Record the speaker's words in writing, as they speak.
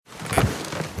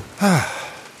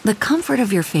The comfort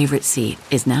of your favorite seat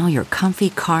is now your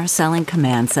comfy car selling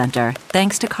command center,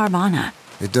 thanks to Carvana.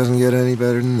 It doesn't get any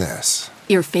better than this.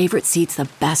 Your favorite seat's the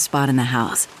best spot in the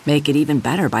house. Make it even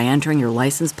better by entering your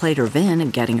license plate or VIN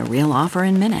and getting a real offer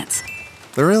in minutes.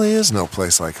 There really is no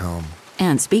place like home.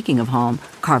 And speaking of home,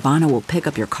 Carvana will pick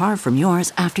up your car from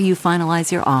yours after you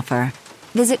finalize your offer.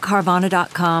 Visit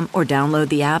Carvana.com or download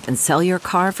the app and sell your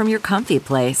car from your comfy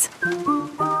place.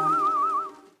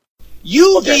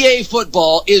 UVA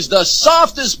football is the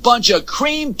softest bunch of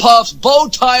cream puffs, bow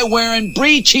tie wearing,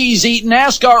 brie cheese eating,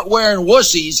 ascot wearing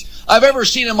wussies I've ever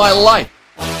seen in my life.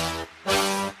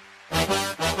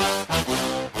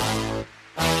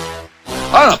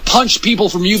 I'm gonna punch people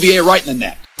from UVA right in the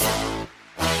neck.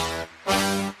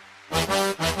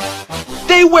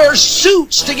 They wear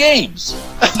suits to games.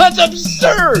 That's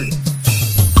absurd.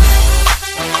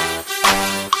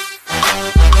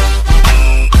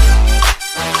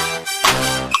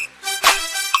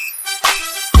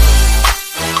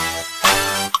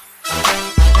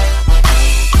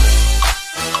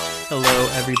 Hello,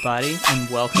 everybody, and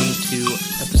welcome to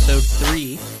episode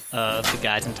 3 of the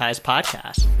Guys and Ties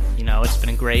podcast. You know, it's been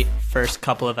a great first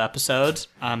couple of episodes.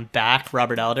 I'm back,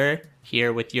 Robert Elder,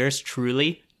 here with yours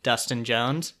truly, Dustin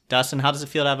Jones. Dustin, how does it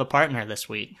feel to have a partner this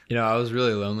week? You know, I was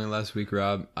really lonely last week,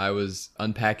 Rob. I was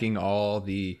unpacking all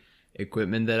the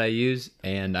equipment that I use,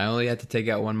 and I only had to take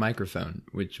out one microphone,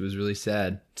 which was really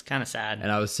sad. It's kind of sad.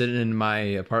 And I was sitting in my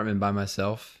apartment by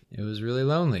myself. It was really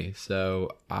lonely. So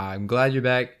I'm glad you're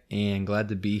back and glad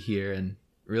to be here and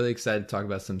really excited to talk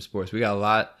about some sports. We got a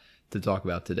lot to talk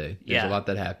about today. There's a lot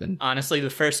that happened. Honestly, the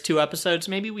first 2 episodes,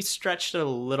 maybe we stretched it a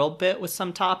little bit with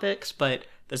some topics, but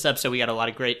this episode we got a lot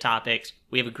of great topics.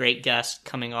 We have a great guest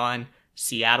coming on,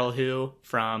 Seattle Who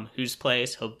from Who's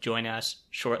Place. He'll join us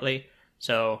shortly.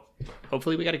 So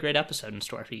hopefully we got a great episode in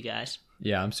store for you guys.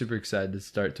 Yeah, I'm super excited to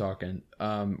start talking.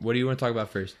 What do you want to talk about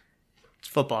first? It's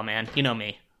football, man. You know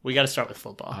me. We got to start with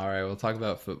football. All right, we'll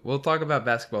talk about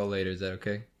basketball later. Is that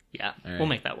okay? Yeah, right. We'll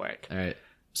make that work. All right.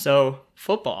 So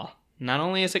football. Not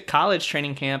only is it college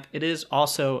training camp, it is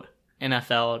also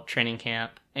NFL training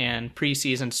camp. And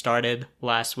preseason started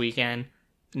last weekend.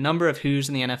 A number of who's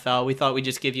in the NFL. We thought we'd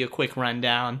just give you a quick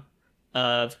rundown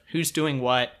of who's doing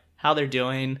what, how they're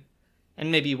doing,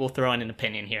 and maybe we'll throw in an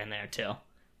opinion here and there too.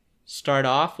 Start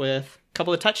off with a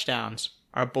couple of touchdowns.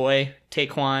 Our boy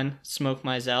Taquan Smoke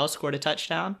Mizell scored a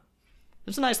touchdown. It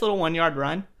was a nice little 1-yard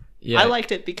run. Yeah. I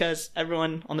liked it because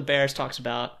everyone on the Bears talks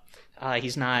about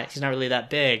he's not really that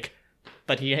big,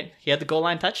 but he had the goal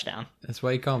line touchdown. That's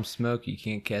why you call him Smoke. You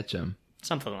can't catch him.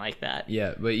 Something like that.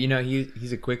 Yeah, but you know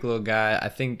he's a quick little guy. I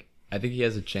think he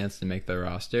has a chance to make the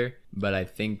roster, but I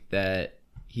think that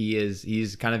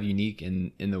he's kind of unique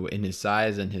in his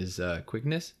size and his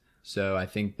quickness. So I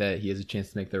think that he has a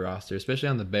chance to make the roster, especially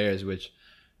on the Bears, which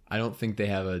I don't think they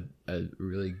have a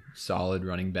really solid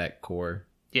running back core.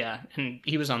 Yeah, and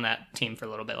he was on that team for a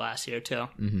little bit last year too.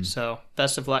 Mm-hmm. So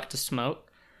best of luck to Smoke.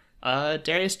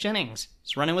 Darius Jennings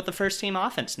is running with the first team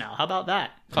offense now. How about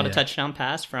that? Caught a touchdown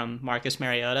pass from Marcus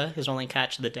Mariota, his only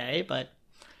catch of the day, but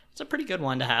it's a pretty good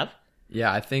one to have.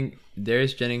 Yeah, I think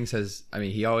Darius Jennings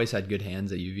he always had good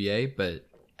hands at UVA, but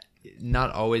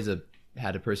not always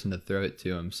had a person to throw it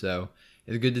to him. So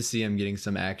it's good to see him getting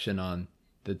some action on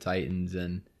the Titans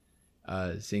and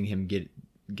seeing him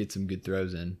get some good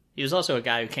throws in. He was also a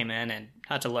guy who came in and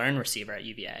had to learn receiver at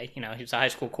UVA. You know, he was a high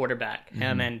school quarterback. Mm-hmm.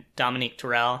 Him and Dominique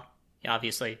Terrell.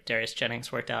 Obviously, Darius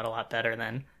Jennings worked out a lot better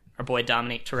than our boy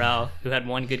Dominique Terrell, who had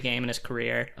one good game in his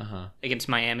career against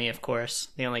Miami, of course,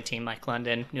 the only team Mike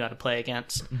London knew how to play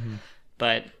against. Mm-hmm.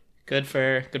 But good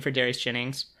for Darius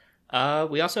Jennings.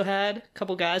 We also had a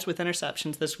couple guys with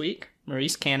interceptions this week.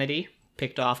 Maurice Kennedy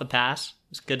picked off a pass.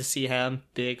 It was good to see him.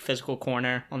 Big physical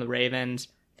corner on the Ravens.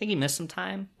 I think he missed some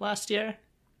time last year.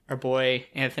 Our boy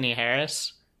Anthony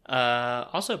Harris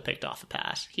also picked off a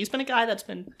pass. He's been a guy that's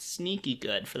been sneaky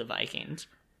good for the Vikings.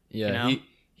 Yeah, you know?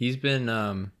 he's been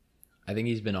I think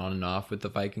he's been on and off with the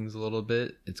Vikings a little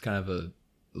bit. It's kind of a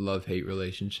love-hate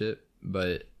relationship,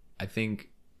 but I think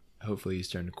hopefully he's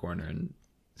turned a corner and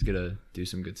he's gonna do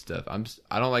some good stuff.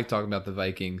 I don't like talking about the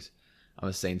Vikings. I'm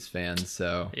a Saints fan,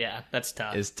 so yeah, that's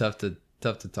tough. It's tough to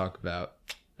talk about.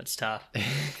 That's tough.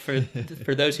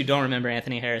 For those who don't remember,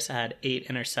 Anthony Harris had 8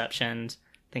 interceptions,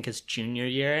 I think his junior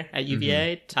year at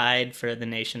UVA, tied for the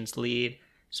nation's lead.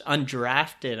 He's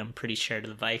undrafted, I'm pretty sure, to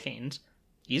the Vikings.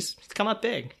 He's come up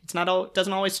big.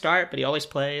 Doesn't always start, but he always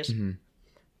plays. Mm-hmm.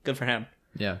 Good for him.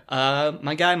 Yeah.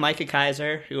 My guy, Micah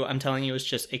Kaiser, who I'm telling you is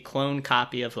just a clone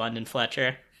copy of London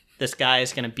Fletcher. This guy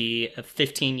is going to be a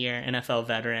 15-year NFL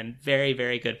veteran. Very,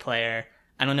 very good player.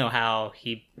 I don't know how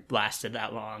he lasted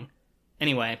that long.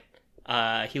 Anyway,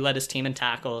 He led his team in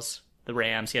tackles. The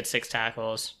Rams, he had 6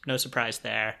 tackles. No surprise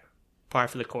there. Par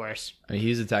for the course. I mean, he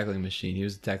was a tackling machine. He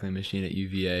was a tackling machine at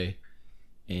UVA,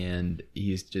 and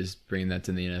he's just bringing that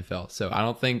to the NFL. So I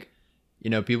don't think,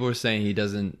 people were saying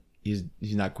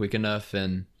he's not quick enough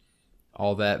and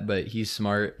all that, but he's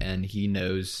smart and he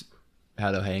knows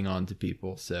how to hang on to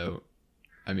people. So,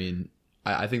 I mean,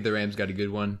 I think the Rams got a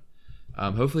good one.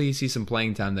 Hopefully he sees some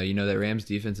playing time though. That Rams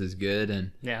defense is good,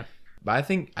 and yeah. But I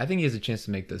think he has a chance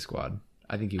to make the squad.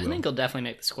 I think he will. I think he'll definitely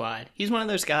make the squad. He's one of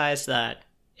those guys that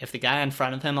if the guy in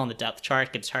front of him on the depth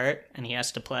chart gets hurt and he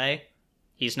has to play,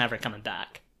 he's never coming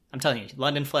back. I'm telling you,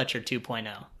 London Fletcher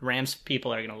 2.0. Rams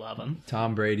people are going to love him.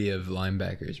 Tom Brady of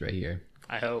linebackers right here.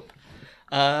 I hope.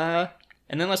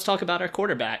 And then let's talk about our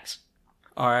quarterbacks.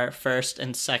 Our first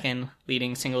and second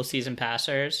leading single-season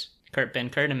passers, Kurt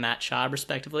Benkert and Matt Schaub,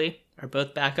 respectively, are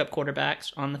both backup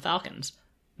quarterbacks on the Falcons.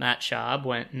 Matt Schaub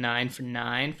went 9 for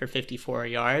 9 for 54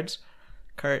 yards.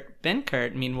 Kurt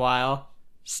Benkert, meanwhile,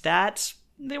 stats,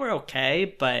 they were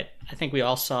okay, but I think we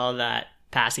all saw that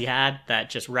pass he had, that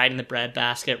just right in the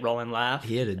breadbasket, rolling left.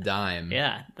 He had a dime.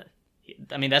 Yeah.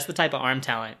 I mean, that's the type of arm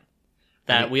talent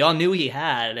that we all knew he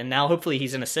had, and now hopefully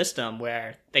he's in a system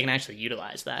where they can actually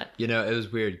utilize that. It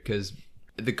was weird because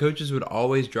the coaches would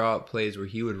always draw up plays where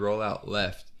he would roll out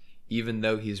left, even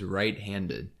though he's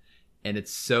right-handed. And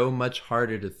it's so much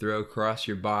harder to throw across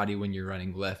your body when you're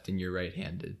running left and you're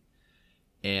right-handed.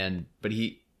 But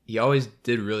he always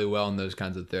did really well in those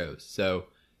kinds of throws. So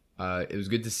it was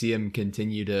good to see him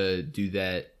continue to do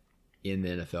that in the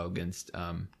NFL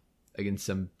against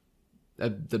some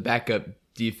the backup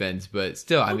defense. But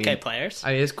still, players.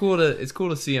 I mean, it's cool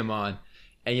to see him on.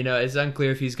 And it's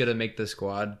unclear if he's gonna make the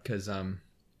squad because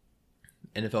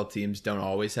NFL teams don't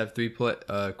always have 3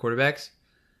 quarterbacks.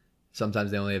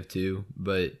 Sometimes they only have 2,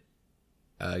 but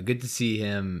good to see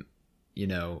him,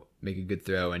 make a good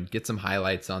throw and get some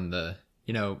highlights on the,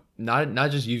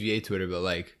 not just UVA Twitter, but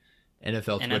like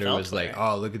NFL Twitter was Twitter. Like,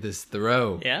 oh, look at this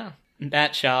throw. Yeah.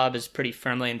 Matt Schaub is pretty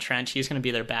firmly entrenched. He's going to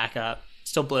be their backup.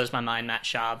 Still blows my mind Matt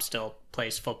Schaub still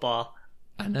plays football.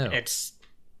 I know. It's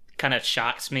kind of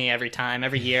shocks me every time.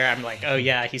 Every year I'm like, oh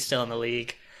yeah, he's still in the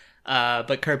league.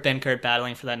 But Kurt Benkert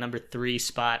battling for that number 3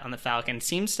 spot on the Falcons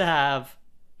seems to have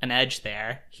an edge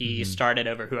there. He started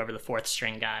over whoever the 4th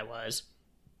string guy was.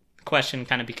 The question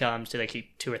kind of becomes, do they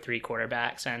keep 2 or 3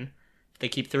 quarterbacks? And if they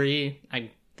keep 3,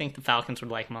 I think the Falcons would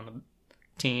like him on the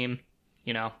team.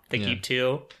 If they keep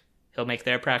 2, he'll make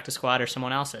their practice squad or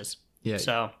someone else's. Yeah.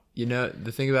 So,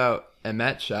 the thing about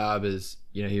Matt Schaub is,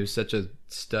 he was such a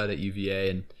stud at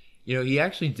UVA, and he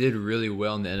actually did really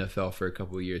well in the NFL for a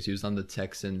couple of years. He was on the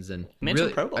Texans and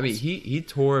really, Pro Bowls. I mean, he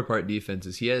tore apart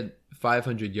defenses. He had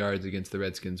 500 yards against the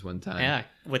Redskins one time. Yeah,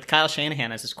 with Kyle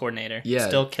Shanahan as his coordinator. Yeah.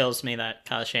 Still kills me that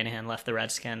Kyle Shanahan left the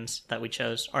Redskins, that we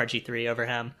chose RG3 over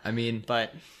him.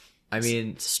 But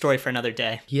it's a story for another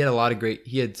day. He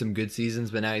had some good seasons,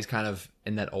 but now he's kind of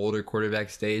in that older quarterback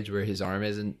stage where his arm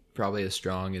isn't probably as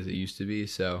strong as it used to be.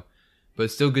 So, but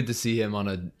it's still good to see him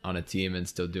on a team and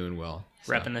still doing well.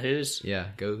 So, repping the Who's. Yeah,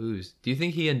 go Who's. Do you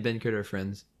think he and Benkert are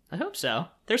friends? I hope so.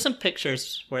 There's some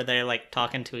pictures where they're like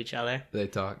talking to each other. They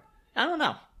talk. I don't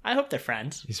know. I hope they're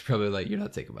friends. He's probably like, you're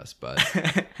not taking my spot.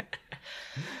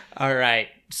 All right.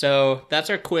 So that's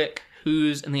our quick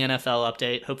Who's in the NFL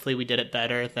update. Hopefully we did it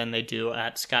better than they do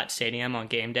at Scott Stadium on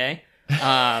game day.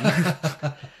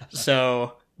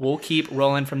 So we'll keep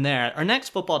rolling from there. Our next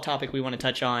football topic we want to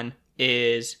touch on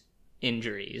is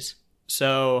injuries.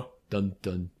 So... Dun,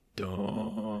 dun,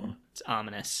 dun. It's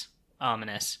ominous.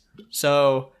 Ominous.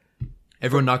 So...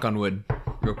 Everyone knock on wood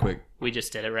real quick. We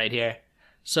just did it right here.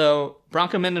 So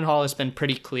Bronco Mendenhall has been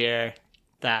pretty clear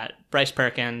that Bryce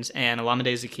Perkins and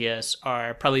Olamide Zaccheaus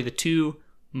are probably the 2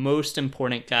 most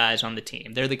important guys on the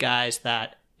team. They're the guys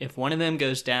that if one of them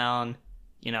goes down,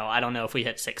 I don't know if we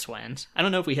hit 6 wins. I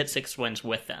don't know if we hit 6 wins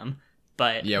with them,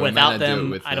 but without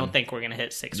them, I don't think we're going to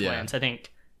hit 6 wins. I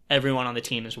think everyone on the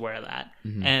team is aware of that.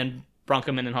 Mm-hmm. And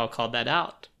Bronco Mendenhall called that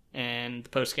out in the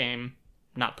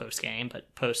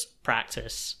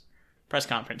post-practice press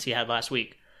conference he had last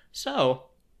week. So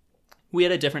we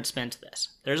had a different spin to this.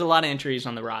 There's a lot of injuries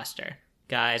on the roster.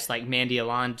 Guys like Mandy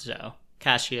Alonso,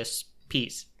 Cassius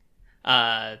Peace,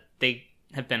 they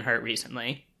have been hurt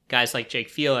recently. Guys like Jake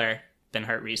Feeler been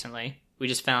hurt recently. We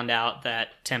just found out that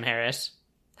Tim Harris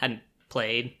hadn't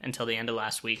played until the end of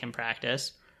last week in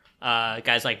practice.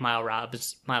 Guys like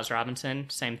Miles Robinson,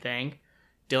 same thing.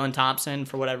 Dylan Thompson,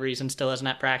 for whatever reason, still isn't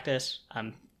at practice.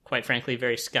 I'm quite frankly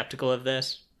very skeptical of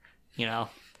this.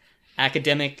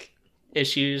 Academic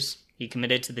issues. He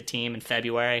committed to the team in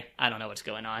February. I don't know what's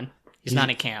going on. He's not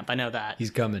in camp. I know that. He's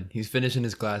coming. He's finishing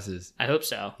his classes. I hope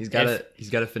so. He's got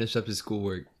to finish up his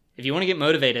schoolwork. If you want to get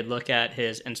motivated, look at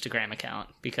his Instagram account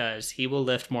because he will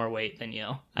lift more weight than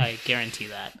you. I guarantee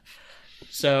that.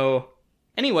 So,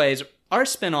 anyways, our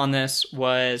spin on this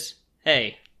was,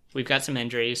 hey, we've got some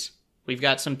injuries. We've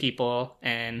got some people,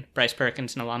 and Bryce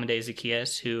Perkins and Olamide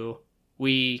Zaccheaus, who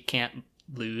we can't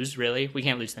lose, really. We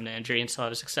can't lose them to injury and still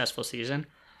have a successful season.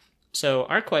 So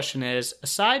our question is,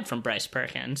 aside from Bryce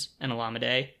Perkins and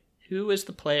Olamide, who is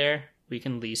the player we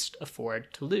can least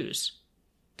afford to lose?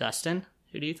 Dustin,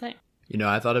 who do you think?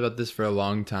 I thought about this for a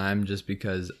long time just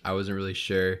because I wasn't really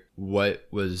sure what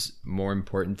was more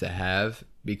important to have,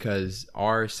 because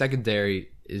our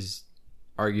secondary is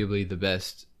arguably the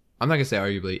best. I'm not going to say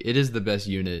arguably. It is the best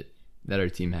unit that our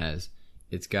team has.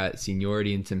 It's got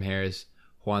seniority in Tim Harris,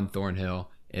 Juan Thornhill.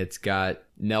 It's got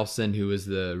Nelson, who was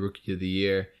the Rookie of the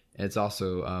Year. And it's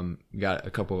also got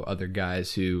a couple of other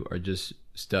guys who are just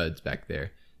studs back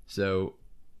there. So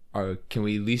can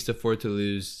we least afford to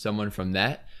lose someone from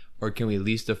that? Or can we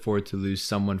least afford to lose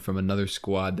someone from another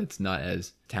squad that's not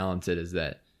as talented as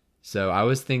that? So I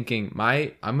was thinking,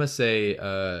 I'm going to say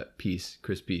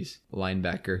Chris Peace,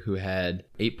 linebacker, who had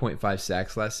 8.5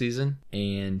 sacks last season.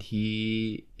 And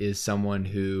he is someone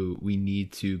who we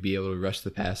need to be able to rush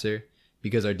the passer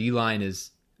because our D-line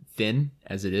is thin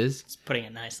as it is. It's putting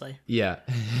it nicely. Yeah.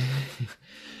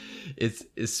 It's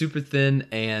super thin,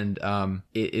 and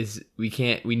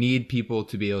we need people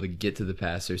to be able to get to the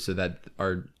passer so that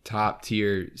our top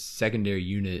tier secondary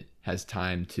unit has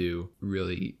time to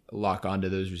really lock onto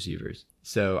those receivers.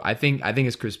 So I think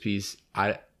it's Chris Peace.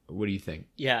 What do you think?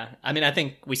 Yeah, I mean, I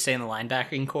think we stay in the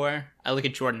linebacking core. I look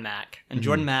at Jordan Mack, and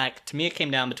Jordan Mack, to me, it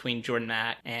came down between Jordan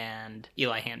Mack and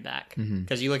Eli Handback,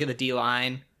 because you look at the D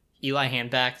line, Eli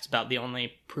Handback is about the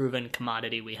only proven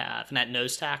commodity we have, and at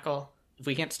nose tackle, if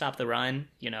we can't stop the run,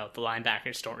 the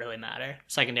linebackers don't really matter.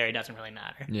 Secondary doesn't really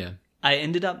matter. Yeah. I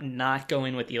ended up not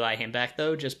going with Eli Handback,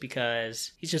 though, just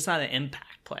because he's just not an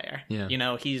impact player.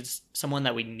 Yeah. He's someone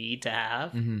that we need to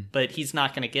have, but he's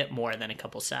not going to get more than a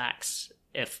couple sacks,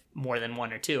 if more than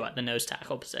one or two at the nose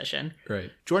tackle position. Right.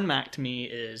 Jordan Mack, to me,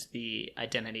 is the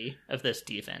identity of this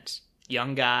defense.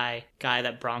 Young guy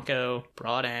that Bronco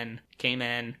brought in, came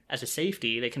in as a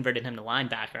safety. They converted him to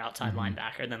linebacker, outside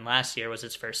linebacker. Then last year was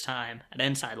his first time at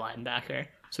inside linebacker.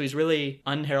 So he's really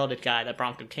unheralded guy that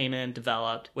Bronco came in,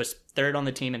 developed, was third on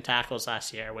the team in tackles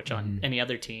last year, which on any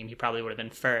other team he probably would have been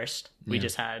first. We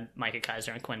just had Micah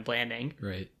Kaiser and Quinn Blanding.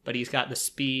 Right. But he's got the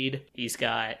speed, he's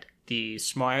got the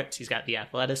smarts, he's got the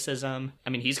athleticism. I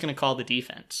mean, he's going to call the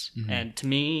defense. And to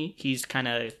me, he's kind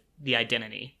of the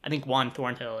identity. I think Juan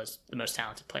Thornhill is the most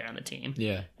talented player on the team.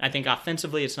 Yeah. I think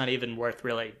offensively, it's not even worth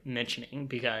really mentioning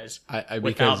because because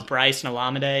without Bryce and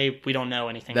Olamide, we don't know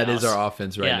anything that else. That is our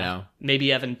offense right now.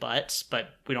 Maybe Evan Butts, but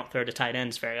we don't throw to tight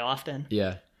ends very often.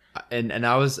 Yeah. And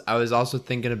I was also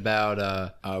thinking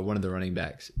about one of the running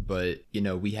backs, but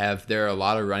there are a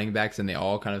lot of running backs and they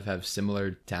all kind of have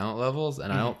similar talent levels,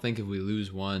 and I don't think if we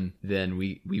lose one, then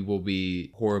we will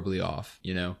be horribly off.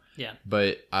 Yeah.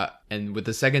 But and with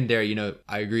the secondary,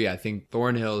 I agree. I think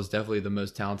Thornhill is definitely the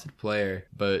most talented player,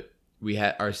 but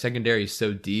our secondary is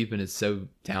so deep and it's so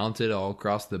talented all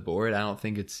across the board. I don't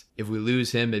think if we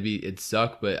lose him, maybe it'd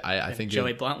suck, but I think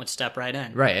Joey Blunt would step right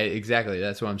in. Right, exactly.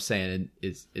 That's what I'm saying.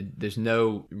 There's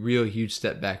no real huge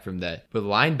step back from that. But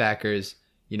linebackers,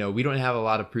 we don't have a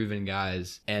lot of proven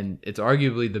guys, and it's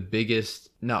arguably the biggest,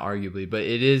 not arguably, but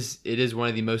it is one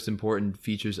of the most important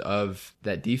features of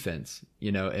that defense,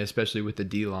 especially with the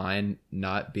D-line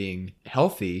not being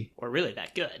healthy. Or really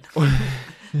that good.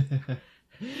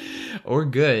 Or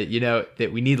good,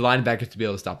 that we need linebackers to be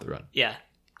able to stop the run. Yeah.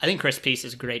 I think Chris Peace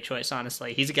is a great choice,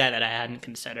 honestly. He's a guy that I hadn't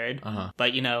considered,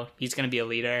 but he's going to be a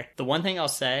leader. The one thing I'll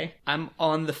say, I'm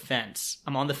on the fence.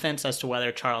 I'm on the fence as to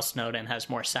whether Charles Snowden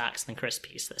has more sacks than Chris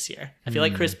Peace this year. I feel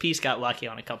like Chris Peace got lucky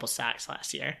on a couple sacks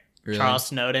last year. Really? Charles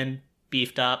Snowden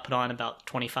beefed up, put on about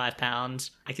 25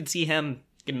 pounds. I could see him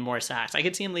getting more sacks. I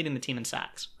could see him leading the team in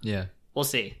sacks. Yeah. We'll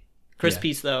see. Chris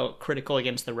Peace, though, critical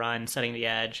against the run, setting the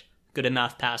edge. Good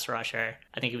enough pass rusher.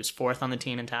 I think he was fourth on the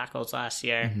team in tackles last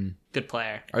year. Good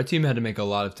player. Our team had to make a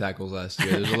lot of tackles last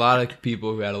year. There's a lot of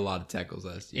people who had a lot of tackles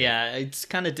last year. Yeah, it's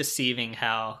kind of deceiving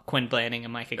how Quinn Blanding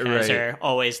and Micah Kaiser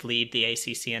always lead the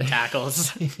ACC in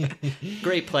tackles.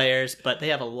 Great players, but they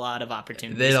have a lot of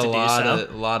opportunities they had to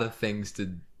a lot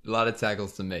of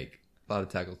tackles to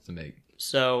make.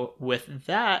 So with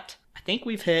that, I think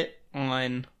we've hit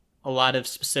on a lot of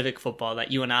specific football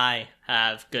that you and I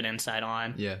have good insight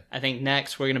on. Yeah. I think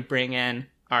next we're going to bring in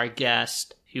our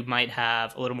guest who might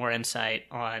have a little more insight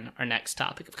on our next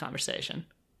topic of conversation.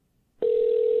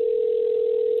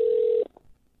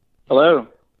 Hello.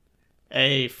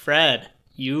 Hey, Fred,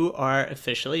 you are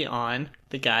officially on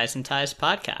the Guys and Ties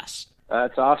podcast.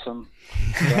 That's awesome.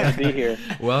 Glad to be here.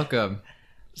 Welcome.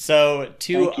 So,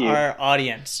 to Thank you. our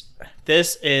audience,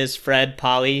 this is Fred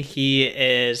Polly. He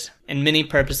is, in many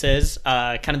purposes,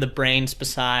 kind of the brains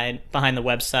behind the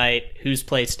website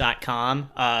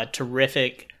whosplace.com, a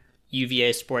terrific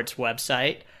UVA sports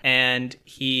website. And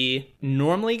he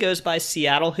normally goes by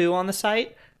Seattle Who on the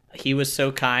site. He was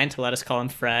so kind to let us call him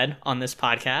Fred on this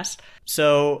podcast.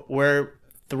 So we're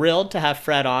thrilled to have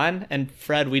Fred on. And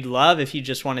Fred, we'd love if you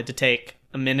just wanted to take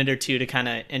a minute or two to kind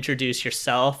of introduce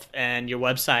yourself and your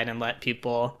website and let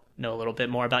people know a little bit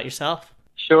more about yourself.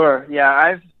 Sure.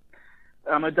 Yeah,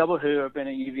 I'm a Double Who. I've been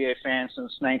a UVA fan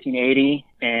since 1980,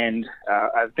 and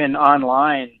I've been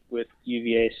online with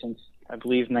UVA since, I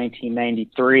believe,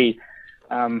 1993,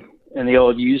 in the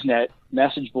old Usenet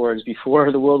message boards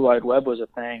before the World Wide Web was a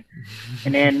thing.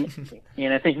 And then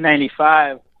in, I think,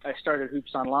 95, I started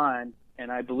Hoops Online,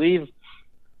 and I believe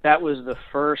that was the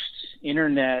first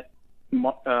internet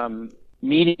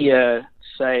media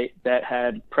site that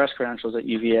had press credentials at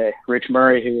UVA. Rich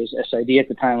Murray, who was SID at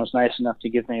the time, was nice enough to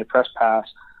give me a press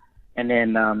pass. And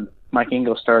then Mike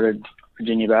Engel started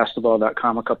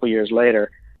VirginiaBasketball.com a couple years later.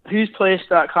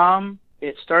 Whosplace.com,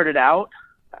 it started out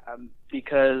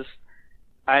because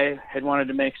I had wanted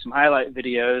to make some highlight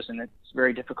videos, and it's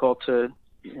very difficult to,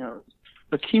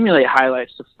 accumulate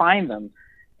highlights, to find them.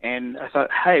 And I thought,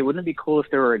 hey, wouldn't it be cool if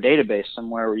there were a database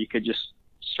somewhere where you could just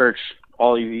search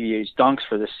all UVA's dunks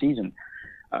for this season?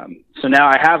 So now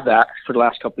I have that for the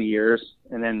last couple of years,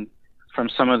 and then from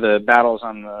some of the battles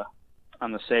on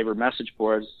the Sabre message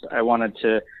boards, I wanted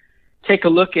to take a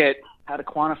look at how to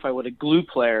quantify what a glue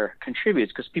player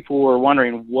contributes, because people were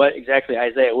wondering what exactly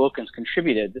Isaiah Wilkins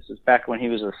contributed. This is back when he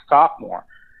was a sophomore.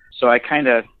 So I kind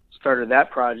of started that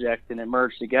project, and it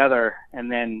merged together,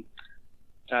 and then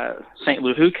St.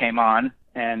 Lou Who came on,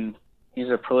 and he's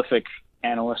a prolific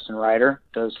analyst and writer,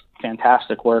 does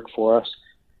fantastic work for us.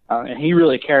 And he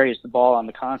really carries the ball on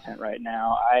the content right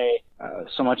now.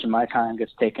 So much of my time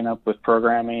gets taken up with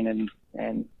programming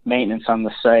and maintenance on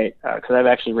the site, because I've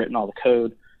actually written all the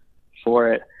code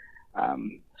for it.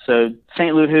 So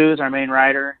St. Lou Who is our main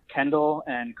writer. Kendall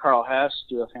and Carl Hess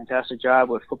do a fantastic job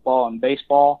with football and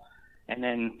baseball. And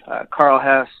then Carl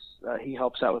Hess, he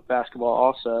helps out with basketball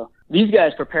also. These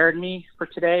guys prepared me for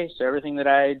today, so everything that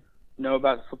I know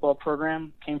about the football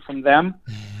program came from them.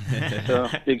 So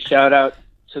big shout out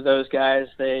to those guys.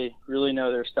 They really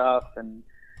know their stuff, and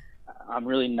I'm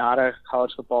really not a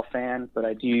college football fan, but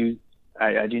I do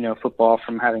know football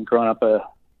from having grown up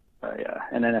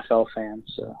an NFL fan.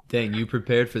 So Dang, you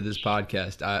prepared for this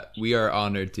podcast. We are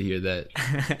honored to hear that.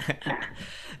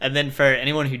 And then for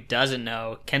anyone who doesn't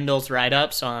know, Kendall's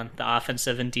write-ups on the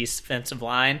offensive and defensive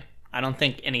line, I don't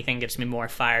think anything gets me more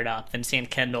fired up than seeing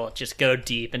Kendall just go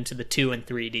deep into the 2 and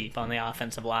 3 deep on the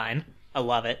offensive line. I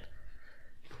love it.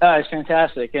 It's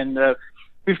fantastic. And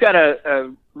we've got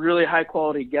a really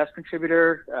high-quality guest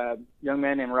contributor, a young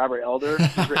man named Robert Elder,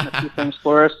 who's written a few things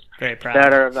for us Very proud.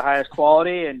 that are of the highest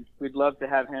quality, and we'd love to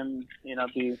have him,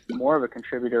 be more of a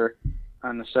contributor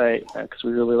on the site, because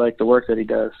we really like the work that he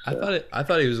does. So. I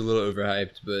thought he was a little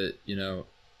overhyped, but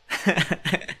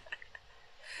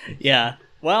Yeah.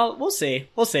 Well, we'll see.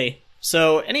 We'll see.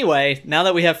 So anyway, now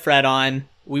that we have Fred on,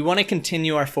 we want to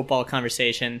continue our football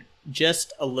conversation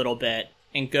just a little bit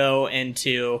and go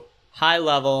into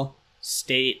high-level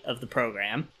state of the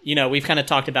program. We've kind of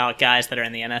talked about guys that are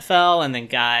in the NFL and then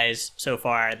guys so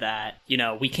far that,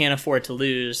 we can't afford to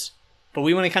lose, but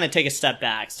we want to kind of take a step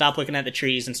back, stop looking at the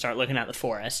trees and start looking at the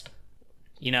forest.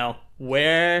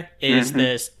 Where is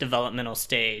this developmental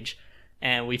stage?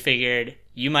 And we figured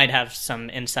you might have some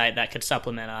insight that could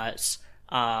supplement us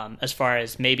as far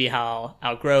as maybe how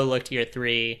Al Groh looked year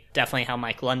 3, definitely how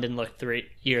Mike London looked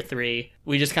year 3.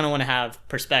 We just kind of want to have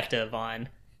perspective on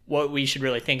what we should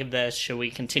really think of this. Should we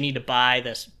continue to buy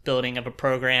this building of a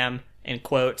program, in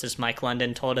quotes, as Mike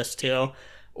London told us to,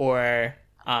 or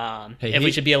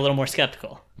we should be a little more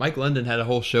skeptical? Mike London had a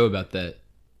whole show about that.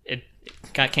 It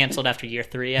got canceled after year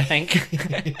 3, I think.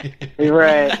 You're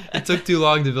right. It took too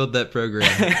long to build that program.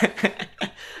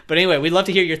 But anyway, we'd love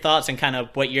to hear your thoughts and kind of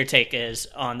what your take is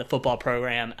on the football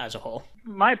program as a whole.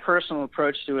 My personal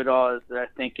approach to it all is that I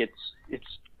think it's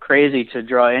crazy to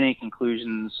draw any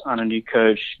conclusions on a new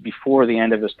coach before the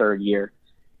end of his 3rd year,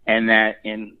 and that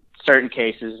in certain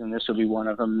cases, and this will be one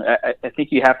of them, I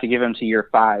think you have to give him to year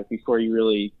 5 before you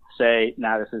really say,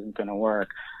 nah, this isn't going to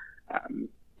work.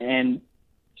 And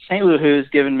St. Lou Who's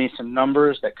given me some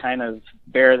numbers that kind of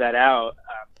bear that out.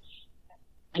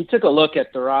 he took a look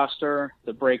at the roster,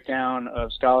 the breakdown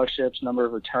of scholarships, number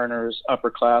of returners,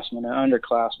 upperclassmen and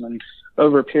underclassmen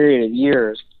over a period of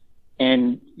years.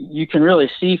 And you can really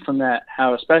see from that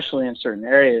how, especially in certain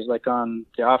areas, like on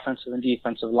the offensive and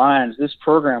defensive lines, this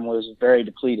program was very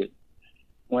depleted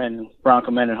when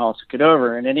Bronco Mendenhall took it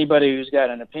over. And anybody who's got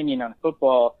an opinion on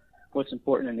football, what's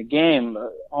important in the game,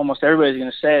 almost everybody's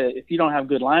going to say that if you don't have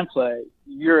good line play,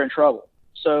 you're in trouble.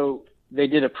 So they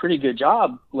did a pretty good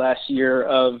job last year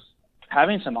of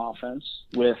having some offense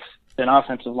with an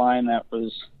offensive line that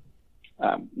was,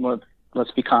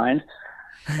 let's be kind,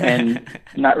 and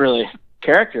not really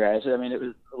characterize it. I mean, it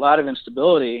was a lot of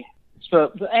instability.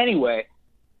 But anyway,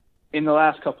 in the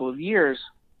last couple of years,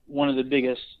 one of the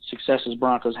biggest successes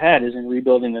Broncos had is in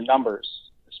rebuilding the numbers,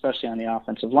 especially on the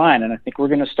offensive line. And I think we're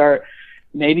going to start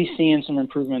maybe seeing some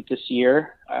improvement this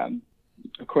year.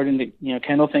 According to,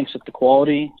 Kendall thinks that the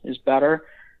quality is better.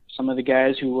 Some of the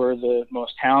guys who were the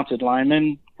most talented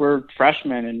linemen were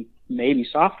freshmen and maybe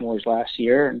sophomores last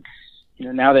year. And,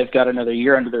 now they've got another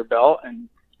year under their belt. And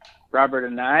Robert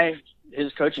and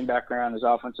his coaching background is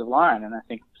offensive line. And I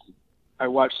think I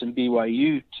watched some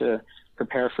BYU to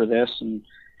prepare for this and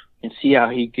see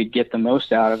how he could get the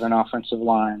most out of an offensive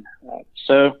line.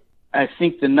 So I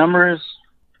think the numbers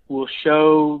will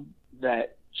show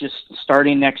that just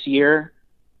starting next year,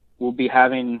 we'll be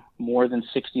having more than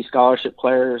 60 scholarship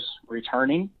players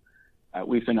returning.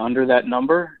 We've been under that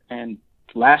number, and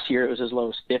last year it was as low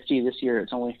as 50. This year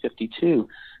it's only 52.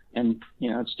 And,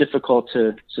 it's difficult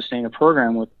to sustain a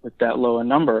program with that low a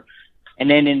number. And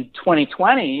then in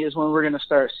 2020 is when we're going to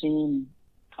start seeing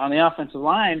on the offensive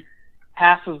line,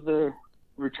 half of the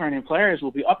returning players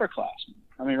will be upperclassmen.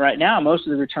 I mean, right now, most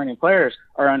of the returning players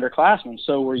are underclassmen.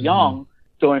 So we're young.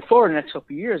 Going forward in the next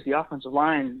couple of years, the offensive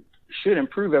line should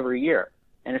improve every year.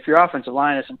 And if your offensive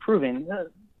line is improving,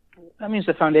 that means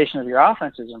the foundation of your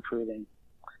offense is improving.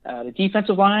 The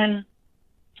defensive line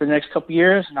for the next couple of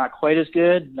years, not quite as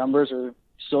good. Numbers are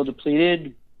still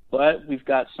depleted, but we've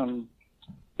got some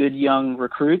good young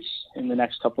recruits in the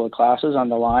next couple of classes on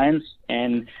the lines.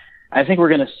 And I think we're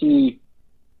going to see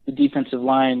the defensive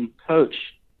line coach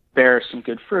bear some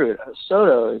good fruit.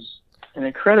 Soto is an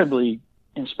incredibly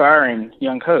inspiring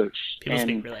young coach. People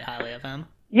speak really highly of him.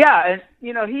 Yeah,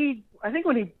 and I think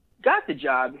when he got the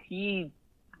job, he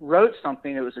wrote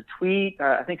something. It was a tweet.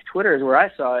 I think Twitter is where I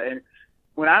saw it. And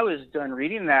when I was done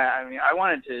reading that, I mean, I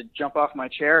wanted to jump off my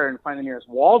chair and find the nearest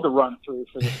wall to run through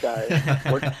for this guy.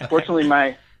 Fortunately,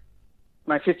 my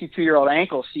 52-year-old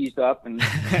ankle seized up and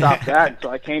stopped that, so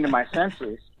I came to my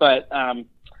senses. But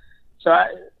so I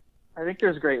think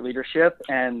there's great leadership,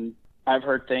 and I've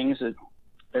heard things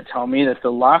that tell me that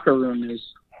the locker room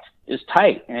is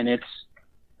tight and it's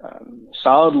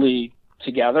solidly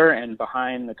together and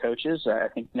behind the coaches. I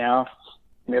think now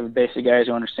we have a base of guys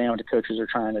who understand what the coaches are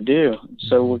trying to do.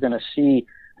 So we're going to see.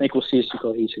 I think we'll see some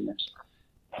cohesiveness.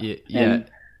 Yeah.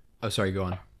 Sorry. Go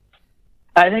on.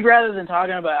 I think rather than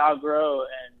talking about Al Groh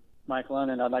and Mike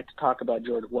Lennon, I'd like to talk about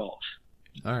George Welsh.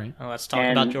 All right. Well, let's talk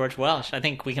about George Welsh. I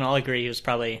think we can all agree he was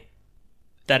probably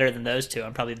better than those two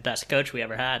and probably the best coach we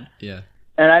ever had. Yeah.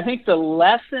 And I think the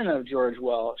lesson of George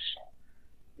Welsh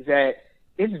is that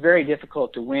it's very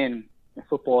difficult to win in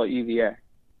football at UVA.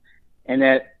 And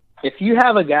that if you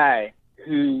have a guy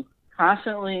who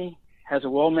constantly has a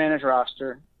well-managed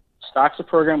roster, stocks a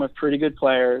program with pretty good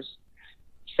players,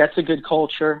 sets a good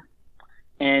culture,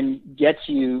 and gets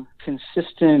you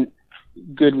consistent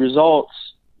good results,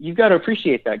 you've got to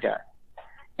appreciate that guy.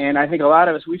 And I think a lot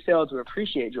of us, we failed to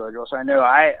appreciate George Welsh. I know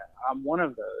I'm one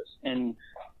of those. And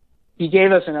he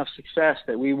gave us enough success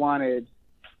that we wanted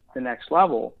the next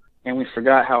level, and we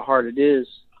forgot how hard it is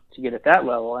to get at that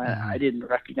level. And I didn't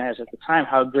recognize at the time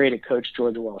how great a coach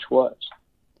George Welsh was.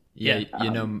 Yeah,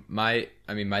 my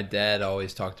dad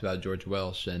always talked about George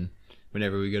Welsh, and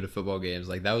whenever we go to football games,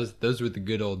 like those were the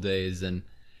good old days, and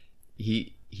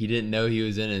he didn't know he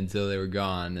was in it until they were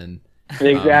gone, and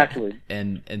exactly.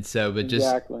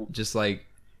 Just like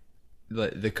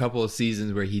the couple of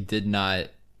seasons where he did not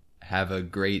have a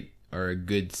great or a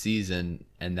good season,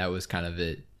 and that was kind of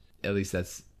it. At least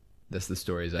that's the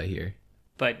stories I hear.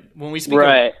 But when we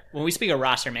speak of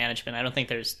roster management, I don't think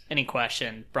there's any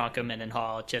question Bronco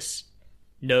Mendenhall just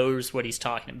knows what he's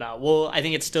talking about. Well, I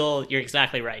think it's still, you're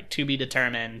exactly right, to be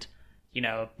determined,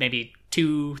 maybe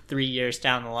 2-3 years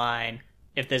down the line,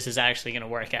 if this is actually going to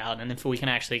work out and if we can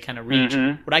actually kind of reach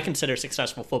what I consider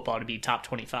successful football to be top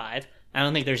 25. I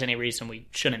don't think there's any reason we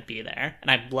shouldn't be there.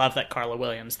 And I love that Carla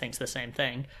Williams thinks the same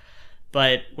thing.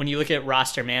 But when you look at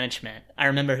roster management, I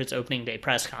remember his opening day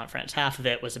press conference. Half of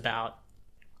it was about,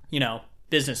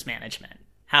 business management.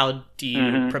 How do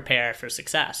you prepare for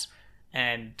success?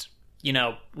 And,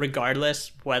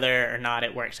 regardless whether or not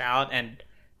it works out, and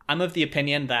I'm of the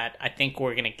opinion that I think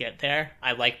we're going to get there.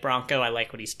 I like Bronco. I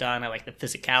like what he's done. I like the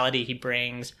physicality he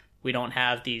brings. We don't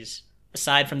have these,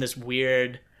 aside from this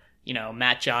weird,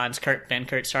 Matt Johns, Kurt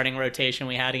Benkert starting rotation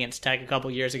we had against Tech a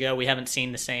couple years ago, we haven't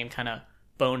seen the same kind of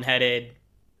boneheaded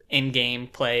in-game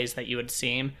plays that you would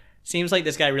see. Seems like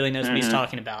this guy really knows what he's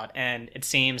talking about, and it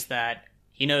seems that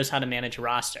he knows how to manage a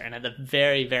roster. And at the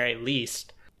very, very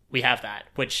least, we have that,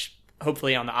 which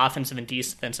hopefully on the offensive and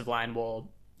defensive line will,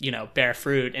 bear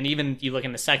fruit. And even you look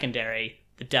in the secondary,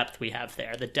 the depth we have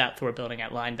there, the depth we're building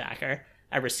at linebacker.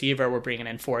 At receiver, we're bringing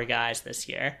in 4 guys this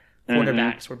year.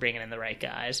 Quarterbacks, we're bringing in the right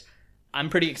guys. I'm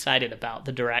pretty excited about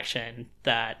the direction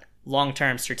that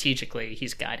long-term strategically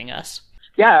he's guiding us.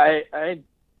 Yeah, I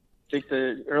think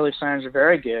the early signs are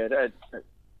very good.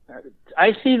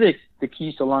 I see the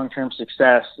keys to long-term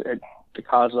success at the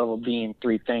college level being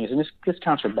 3 things, and this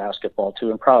counts for basketball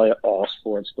too, and probably all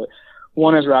sports. But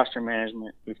 1 is roster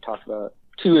management, we've talked about.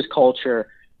 2 is culture,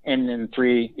 and then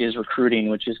 3 is recruiting,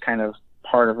 which is kind of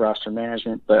part of roster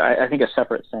management, but I think a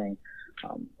separate thing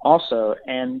also.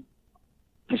 And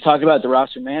we've talked about the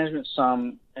roster management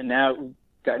some, and now we've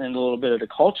gotten into a little bit of the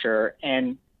culture.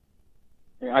 And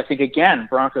I think, again,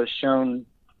 Bronco's shown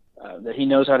that he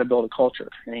knows how to build a culture,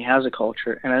 and he has a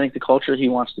culture. And I think the culture he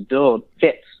wants to build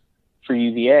fits for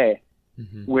UVA,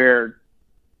 where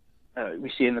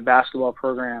we see in the basketball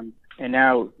program, and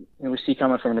now we see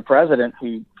coming from the president,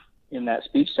 who in that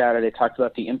speech Saturday talked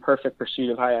about the imperfect pursuit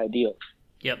of high ideals.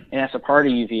 Yep. And that's a part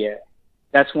of UVA.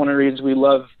 That's one of the reasons we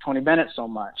love Tony Bennett so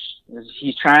much, is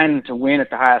he's trying to win at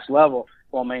the highest level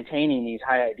while maintaining these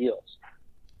high ideals.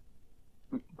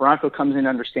 Bronco comes in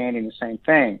understanding the same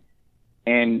thing,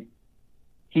 and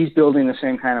he's building the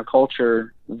same kind of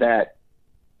culture that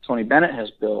Tony Bennett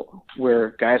has built,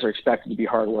 where guys are expected to be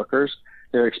hard workers.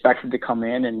 They're expected to come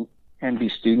in and be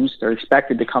students. They're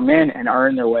expected to come in and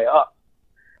earn their way up.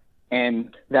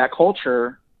 And that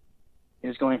culture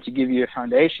is going to give you a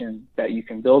foundation that you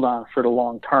can build on for the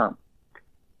long term.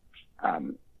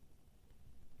 And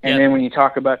then when you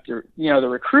talk about the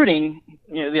recruiting,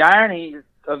 the irony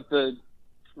of the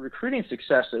recruiting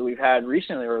success that we've had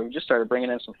recently, where we just started bringing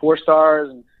in some 4-stars,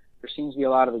 and there seems to be a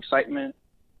lot of excitement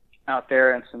out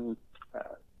there and some,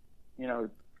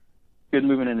 good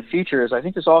movement in the future, is I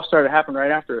think this all started to happen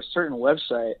right after a certain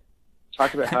website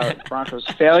talked about how Bronco's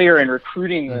failure in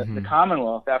recruiting the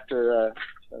Commonwealth after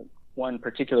one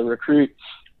particular recruit,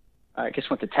 I guess,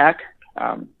 went to Tech.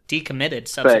 Decommitted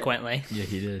subsequently. Yeah,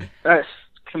 he did.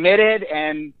 Committed,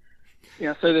 and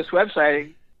so this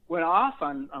website went off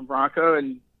on Bronco,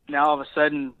 and now all of a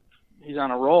sudden he's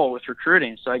on a roll with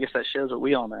recruiting. So I guess that shows what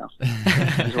we all know.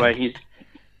 Is why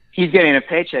he's getting a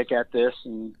paycheck at this,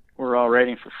 and we're all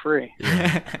rating for free.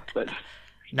 Yeah. But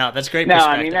no, that's great. No,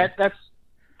 I mean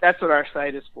that's what our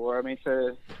site is for. I mean,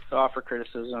 to offer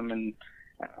criticism, and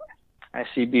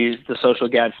ICB is the social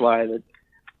gadfly that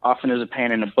often is a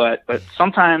pain in the butt, but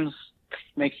sometimes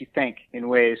makes you think in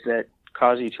ways that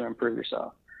cause you to improve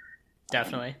yourself.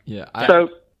 Definitely. Yeah. So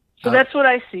that's what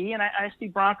I see, and I see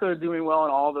Bronco doing well in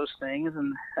all those things,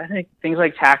 and I think things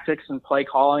like tactics and play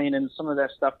calling and some of that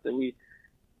stuff that we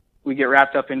get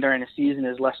wrapped up in during the season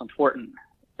is less important.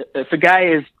 If a guy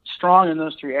is strong in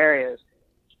those 3 areas,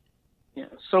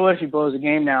 so what if he blows a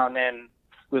game now and then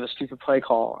with a stupid play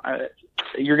call?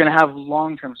 You're going to have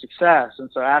long-term success. And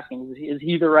so asking, is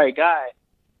he the right guy?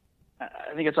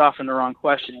 I think it's often the wrong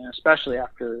question, and especially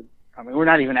after, we're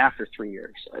not even after 3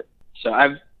 years. So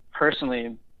I've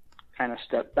personally kind of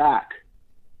stepped back,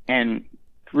 and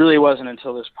really wasn't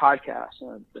until this podcast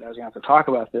that I was going to have to talk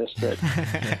about this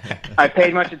that I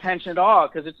paid much attention at all,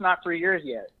 because it's not 3 years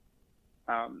yet.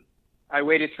 I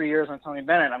waited 3 years on Tony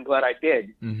Bennett. I'm glad I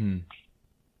did. Mm-hmm.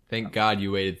 Thank God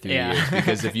you waited 3 years,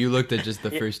 because if you looked at just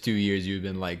the first 2 years, you'd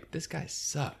have been like, this guy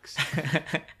sucks.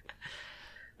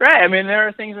 Right. I mean, there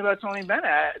are things about Tony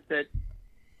Bennett that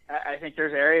I think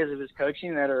there's areas of his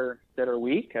coaching that are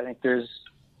weak. I think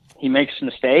he makes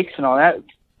mistakes and all that.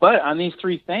 But on these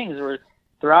 3 things, where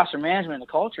the roster management and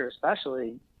the culture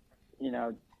especially,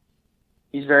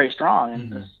 he's very strong.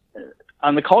 And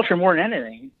on the culture more than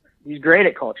anything, he's great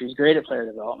at culture. He's great at player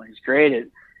development. He's great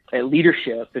at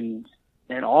leadership and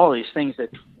all these things that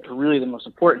are really the most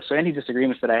important. So any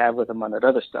disagreements that I have with him on that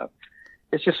other stuff,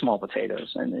 it's just small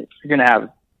potatoes. And you're going to have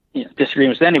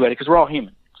disagreements with anybody, because we're all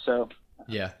human. So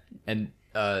yeah. And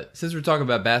since we're talking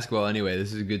about basketball anyway,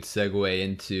 this is a good segue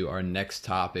into our next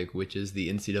topic, which is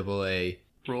the NCAA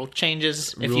rule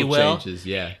changes, if you will. Changes,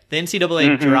 yeah. The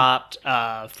NCAA dropped,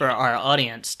 for our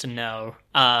audience to know,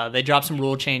 they dropped some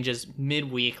rule changes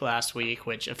midweek last week,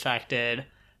 which affected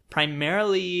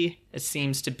primarily it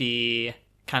seems to be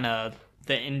kind of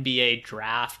the NBA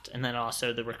draft and then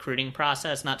also the recruiting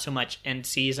process, not so much in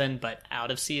season, but out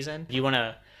of season. You want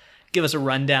to give us a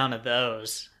rundown of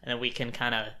those, and then we can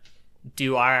kind of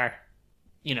do our,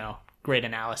 great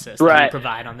analysis that we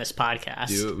provide on this podcast.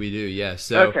 Do what we do, yeah.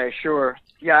 So okay, sure.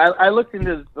 Yeah, I looked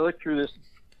through this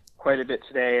quite a bit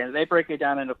today, and they break it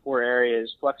down into 4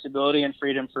 areas: flexibility and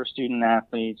freedom for student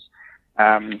athletes,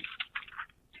 and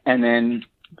then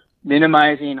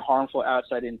minimizing harmful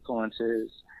outside influences,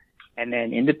 and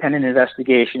then independent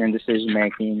investigation and decision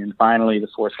making, and finally the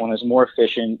 4th one is more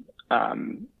efficient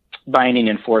binding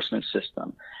enforcement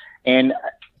system. And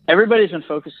everybody's been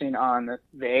focusing on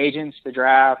the agents, the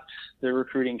draft, the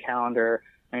recruiting calendar,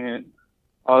 and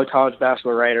all the college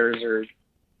basketball writers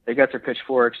they got their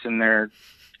pitchforks and their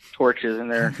torches,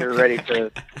 and they're ready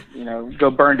to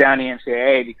go burn down the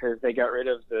NCAA because they got rid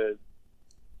of the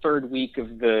 3rd week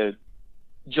of the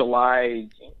July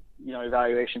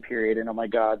evaluation period, and oh my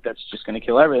God, that's just going to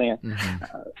kill everything.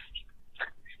 Mm-hmm.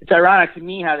 It's ironic to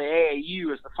me how the AAU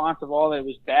was the font of all that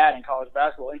was bad in college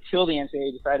basketball until the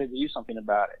NCAA decided to do something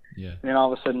about it. Yeah. And then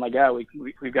all of a sudden, my God,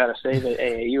 we've got to save the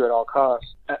AAU at all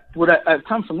costs. What I've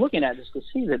come from looking at is to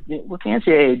see that what the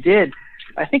NCAA did,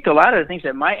 I think a lot of the things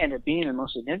that might end up being the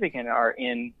most significant are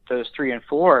in those 3 and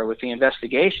 4 with the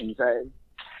investigations. A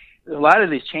lot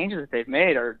of these changes that they've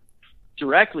made are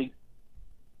directly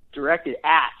directed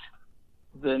at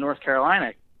the North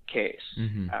Carolina case.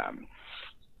 Mm-hmm.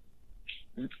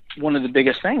 One of the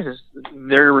biggest things is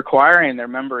they're requiring their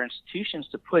member institutions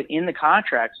to put in the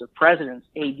contracts of presidents,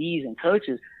 ADs, and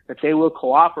coaches that they will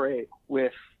cooperate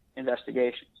with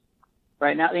investigations.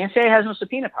 Right now, the NCAA has no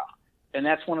subpoena power, and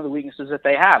that's one of the weaknesses that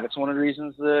they have. It's one of the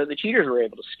reasons the cheaters were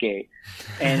able to skate.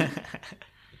 And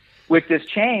with this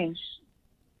change,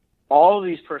 all of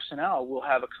these personnel will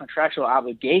have a contractual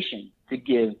obligation to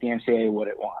give the NCAA what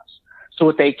it wants. So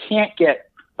what they can't get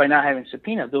by not having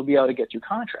subpoena, they'll be able to get through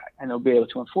contract, and they'll be able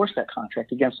to enforce that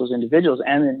contract against those individuals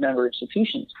and the member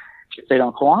institutions if they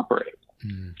don't cooperate.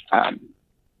 Mm.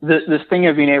 This thing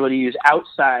of being able to use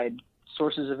outside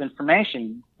sources of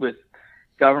information with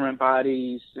government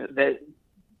bodies, that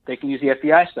they can use the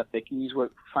FBI stuff, they can use what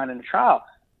we find in the trial.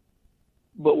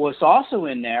 But what's also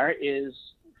in there is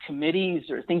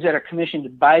committees or things that are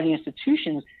commissioned by the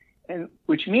institutions, and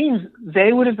which means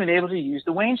they would have been able to use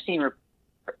the Weinstein report.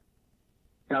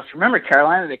 Now, if you remember,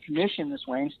 Carolina, they commissioned this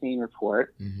Weinstein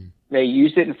report. Mm-hmm. They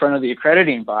used it in front of the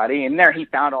accrediting body, and there he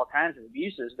found all kinds of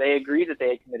abuses. They agreed that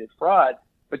they had committed fraud,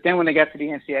 but then when they got to the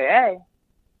NCAA,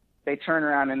 they turned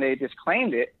around and they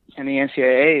disclaimed it, and the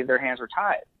NCAA, their hands were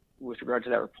tied with regard to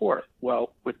that report.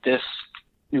 Well, with this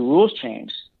new rules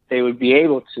change, they would be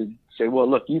able to say, well,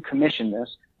 look, you commissioned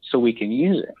this, so we can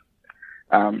use it.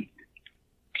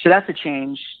 So that's a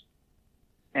change.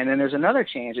 And then there's another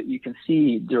change that you can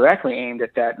see directly aimed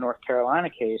at that North Carolina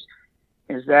case,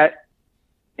 is that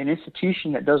an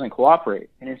institution that doesn't cooperate,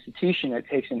 an institution that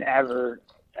takes an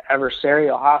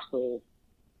adversarial, hostile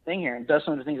thing here and does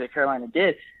some of the things that Carolina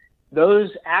did,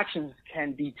 those actions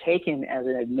can be taken as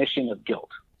an admission of guilt.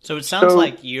 So it sounds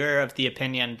like you're of the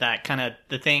opinion that kind of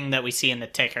the thing that we see in the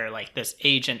ticker, like this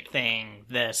agent thing,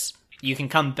 you can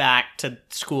come back to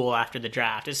school after the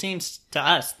draft. It seems to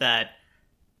us that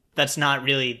that's not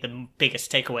really the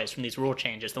biggest takeaways from these rule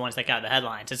changes, the ones that got the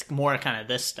headlines. It's more kind of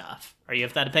this stuff. Are you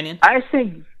of that opinion? I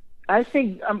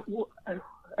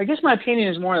guess my opinion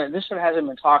is more that this stuff hasn't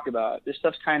been talked about. This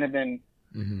stuff's kind of been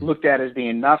looked at as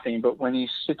being nothing, but when you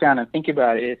sit down and think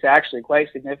about it, it's actually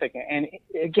quite significant. And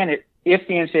again, if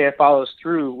the NCAA follows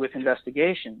through with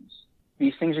investigations,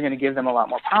 these things are going to give them a lot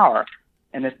more power.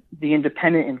 And the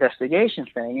independent investigation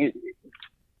thing,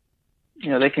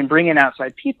 they can bring in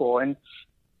outside people. And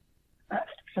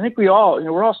I think we're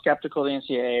all skeptical of the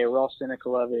NCAA. We're all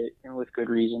cynical of it, and with good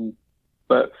reason.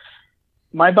 But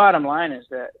my bottom line is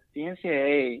that the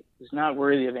NCAA is not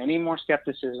worthy of any more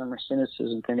skepticism or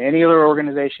cynicism than any other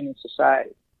organization in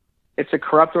society. It's a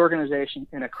corrupt organization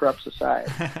in a corrupt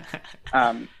society.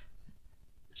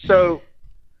 So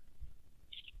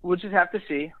we'll just have to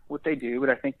see what they do. But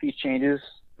I think these changes,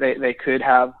 they could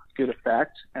have good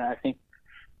effect. And I think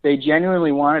they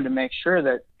genuinely wanted to make sure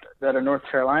that a North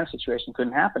Carolina situation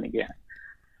couldn't happen again.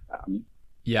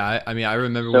 I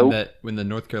remember when the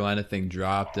North Carolina thing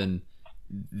dropped and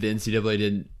the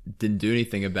NCAA didn't do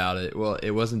anything about it. Well,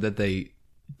 it wasn't that they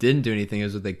didn't do anything; it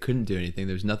was that they couldn't do anything.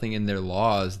 There's nothing in their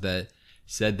laws that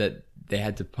said that they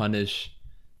had to punish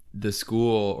the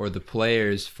school or the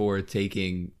players for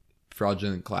taking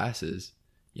fraudulent classes.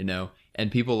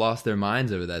 And people lost their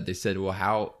minds over that. They said, "Well,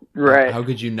 how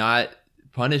could you not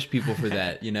punish people for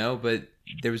that?" But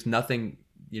there was nothing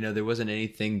there wasn't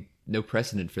anything, no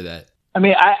precedent for that. I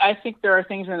mean, I think there are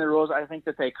things in the rules I think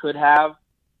that they could have,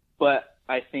 but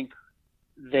I think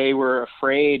they were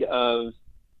afraid of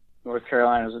North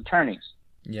Carolina's attorneys.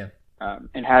 Yeah.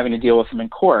 And having to deal with them in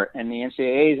court. And the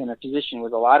NCAA is in a position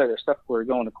with a lot of their stuff where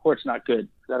going to court's not good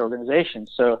for that organization.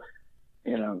 So,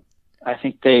 I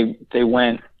think they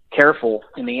went careful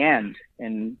in the end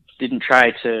and didn't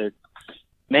try to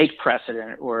make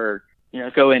precedent or,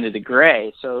 go into the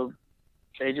gray. So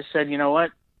they just said, you know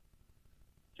what?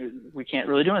 We can't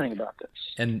really do anything about this.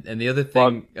 And the other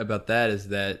thing about that is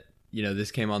that,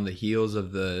 this came on the heels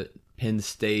of the Penn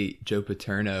State Joe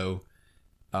Paterno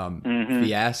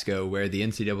fiasco, where the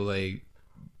NCAA,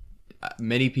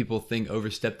 many people think,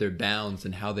 overstepped their bounds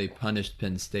in how they punished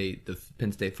Penn State, the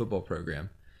Penn State football program.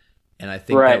 And I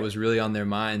think that was really on their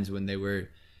minds when they were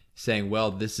saying, well,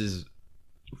 this is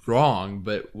wrong,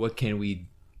 but what can we,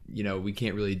 we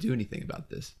can't really do anything about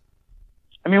this.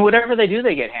 I mean, whatever they do,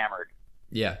 they get hammered.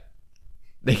 Yeah.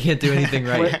 They can't do anything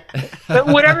right. But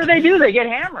whatever they do, they get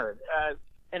hammered.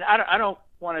 And I don't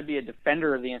want to be a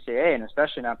defender of the NCAA, and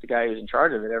especially not the guy who's in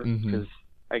charge of it, because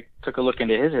I took a look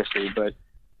into his history. But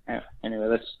anyway,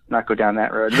 let's not go down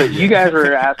that road. But you guys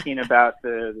were asking about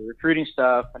the recruiting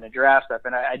stuff and the draft stuff,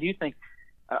 and I do think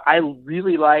I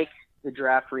really like the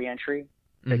draft reentry,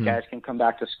 that guys can come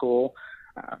back to school.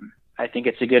 I think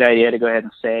it's a good idea to go ahead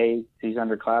and say to these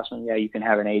underclassmen, yeah, you can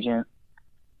have an agent.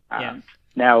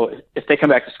 Now, if they come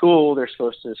back to school, they're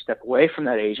supposed to step away from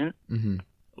that agent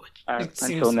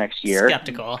until next year.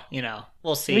 Skeptical,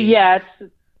 we'll see. Yeah,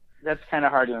 that's kind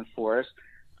of hard to enforce.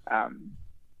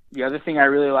 The other thing I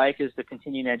really like is the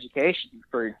continuing education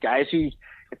for guys who,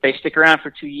 if they stick around for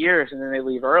 2 years and then they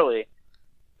leave early,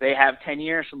 they have 10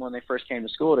 years from when they first came to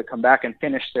school to come back and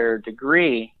finish their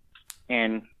degree,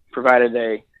 and provided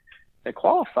they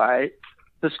qualify,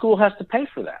 the school has to pay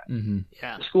for that.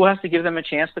 Yeah. The school has to give them a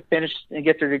chance to finish and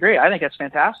get their degree. I think that's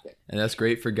fantastic. And that's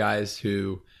great for guys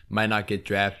who might not get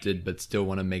drafted but still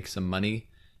want to make some money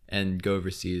and go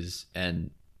overseas,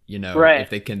 and if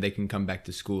they can come back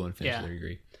to school and finish their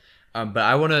degree. But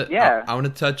I want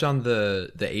to touch on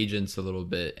the agents a little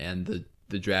bit and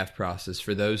the draft process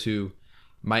for those who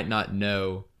might not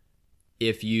know.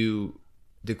 If you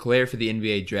declare for the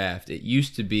NBA draft, it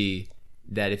used to be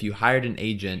that if you hired an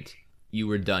agent, you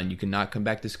were done. You could not come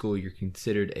back to school. You're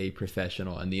considered a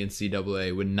professional, and the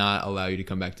NCAA would not allow you to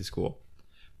come back to school.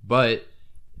 But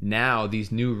now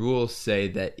these new rules say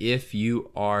that if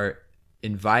you are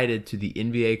invited to the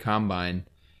NBA Combine,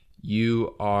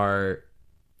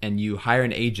 and you hire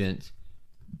an agent,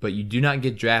 but you do not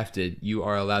get drafted, you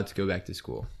are allowed to go back to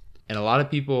school. And a lot of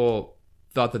people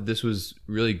thought that this was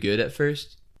really good at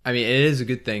first. I mean, it is a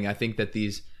good thing. I think that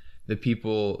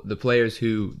the players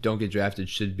who don't get drafted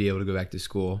should be able to go back to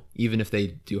school, even if they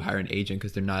do hire an agent,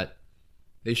 because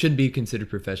they shouldn't be considered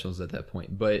professionals at that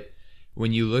point. But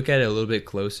when you look at it a little bit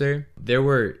closer, there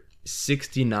were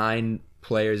 69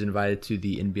 players invited to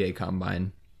the NBA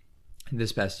Combine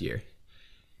this past year.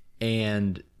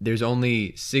 And there's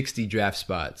only 60 draft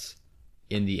spots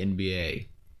in the NBA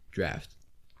draft.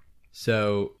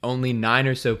 So only 9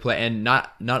 or so and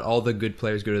not all the good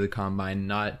players go to the Combine.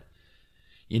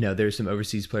 There's some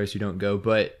overseas players who don't go,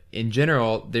 but in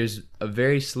general, there's a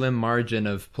very slim margin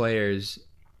of players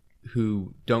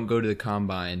who don't go to the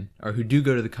Combine, or who do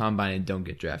go to the Combine and don't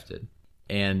get drafted.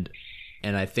 And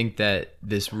I think that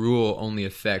this rule only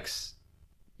affects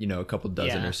a couple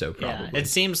dozen or so, probably. Yeah. It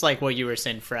seems like what you were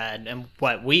saying, Fred, and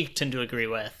what we tend to agree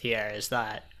with here is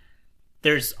that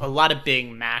there's a lot of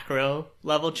big macro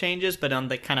level changes, but on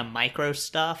the kind of micro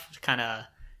stuff, kind of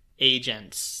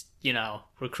agents,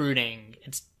 recruiting,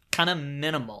 it's kind of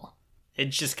minimal.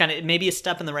 It's just kind of maybe a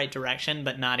step in the right direction,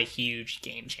 but not a huge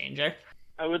game changer.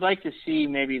 I would like to see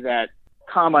maybe that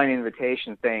combine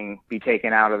invitation thing be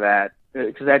taken out of that,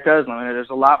 because that does limit it.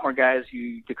 There's a lot more guys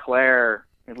who declare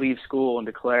and leave school and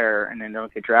declare and then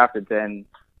don't get drafted than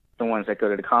the ones that go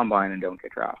to the combine and don't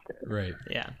get drafted. Right.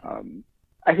 Yeah.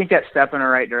 I think that step in the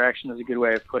right direction is a good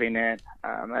way of putting it.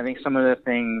 I think some of the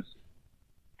things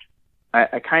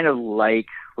I kind of like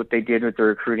what they did with the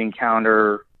recruiting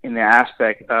calendar in the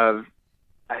aspect of,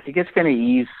 I think it's going to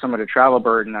ease some of the travel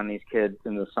burden on these kids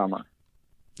in the summer.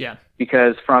 Yeah.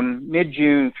 Because from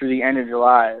mid-June through the end of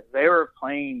July, they were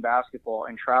playing basketball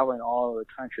and traveling all over the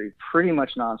country pretty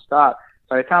much nonstop.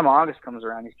 By the time August comes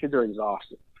around, these kids are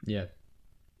exhausted. Yeah.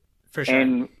 For sure.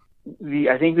 And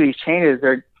I think these changes,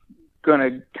 they're going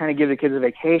to kind of give the kids a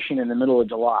vacation in the middle of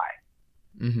July.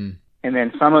 Mm-hmm. And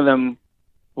then some of them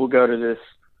will go to this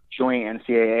joint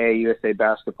NCAA, USA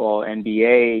Basketball,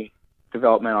 NBA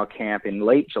developmental camp in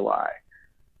late July.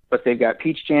 but they've got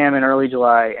Peach Jam in early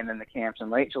July, and then the camps in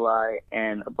late July,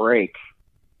 and a break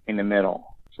in the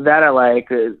middle. So that I like.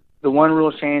 The one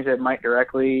rule change that might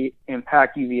directly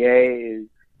impact UVA is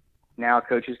now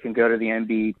coaches can go to the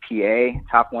NBPA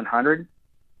Top 100.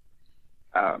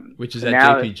 Which is at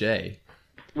now, JPJ.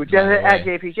 Which is at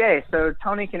JPJ. So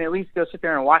Tony can at least go sit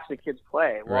there and watch the kids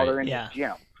play while they're in the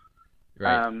gym.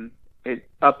 Right.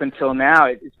 Up until now,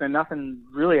 it's been nothing,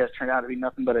 really has turned out to be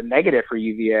nothing but a negative for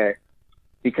UVA,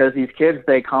 because these kids,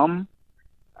 they come,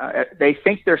 they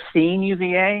think they're seeing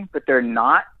UVA, but they're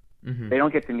not. Mm-hmm. They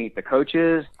don't get to meet the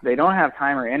coaches. They don't have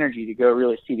time or energy to go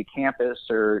really see the campus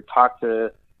or talk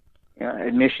to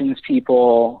admissions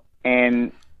people,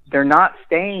 and they're not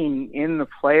staying in the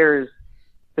players'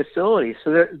 facilities.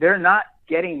 So they're not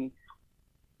getting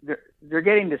they're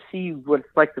getting to see what it's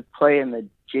like to play in the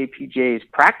JPJ's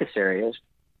practice areas,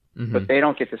 Mm-hmm. but they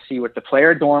don't get to see what the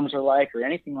player dorms are like or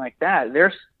anything like that.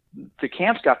 The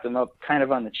camps got them up kind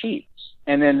of on the cheap.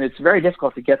 And then it's very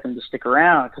difficult to get them to stick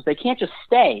around because they can't just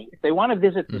stay. If they want to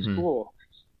visit the Mm-hmm. school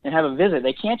and have a visit,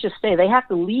 they can't just stay. They have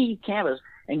to leave campus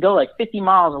and go like 50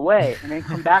 miles away and then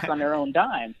come back on their own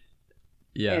dime.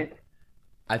 Yeah. And,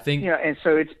 I think and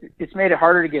so it's made it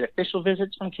harder to get official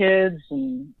visits from kids.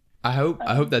 And I hope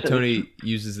that so Tony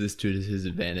uses this to his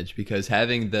advantage, because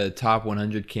having the top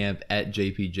 100 camp at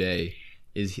JPJ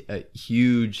is a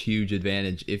huge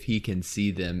advantage if he can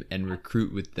see them and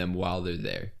recruit with them while they're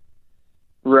there.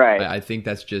 right. I think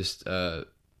that's just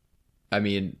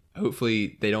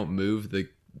hopefully they don't move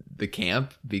the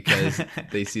camp because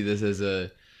they see this as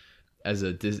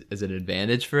an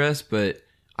advantage for us, but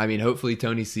I mean, hopefully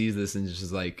Tony sees this and just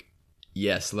is like,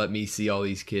 yes, let me see all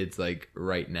these kids like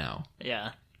right now.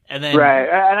 Yeah. And then Right.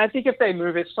 And I think if they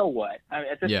move it, so what? I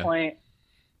mean, at this point,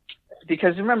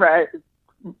 because remember,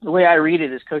 the way I read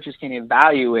it is coaches can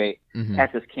evaluate Mm-hmm.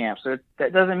 at this camp. So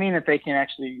that doesn't mean that they can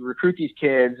actually recruit these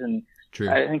kids. And True.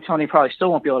 I think Tony probably still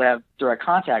won't be able to have direct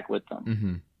contact with them.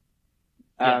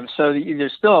 Mm-hmm. So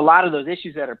there's still a lot of those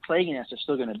issues that are plaguing us are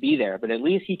still going to be there, but at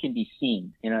least he can be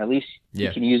seen, at least he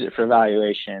can use it for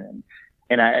evaluation.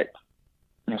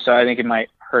 So I think it might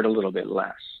hurt a little bit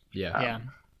less. Yeah. yeah.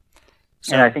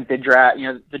 So, And I think the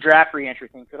draft re-entry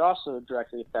thing could also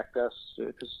directly affect us,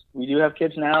 because we do have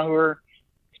kids now who are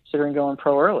considering going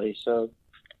pro early. So,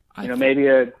 maybe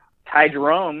a Ty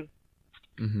Jerome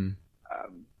Mm-hmm.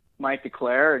 might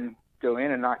declare and go in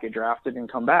and not get drafted and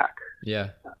come back. Yeah.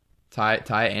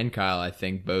 Ty and Kyle, I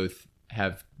think, both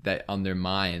have that on their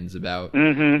minds about,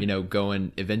 Mm-hmm.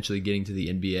 eventually getting to the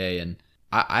NBA. And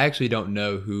I actually don't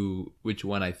know which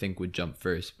one I think would jump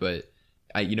first, but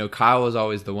Kyle was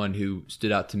always the one who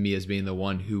stood out to me as being the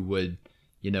one who would,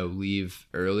 leave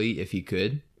early if he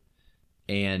could.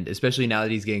 And especially now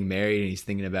that he's getting married and he's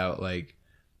thinking about like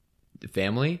the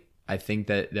family, I think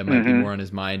that might be more on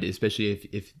his mind, especially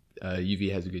if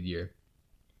UVA has a good year.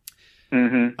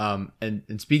 Mm-hmm.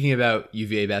 And speaking about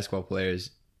UVA basketball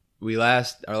players, our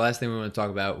last thing we want to talk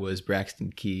about was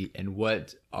Braxton Key and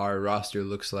what our roster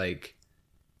looks like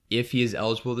if he is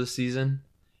eligible this season,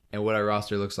 and what our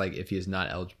roster looks like if he is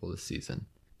not eligible this season.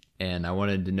 And I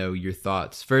wanted to know your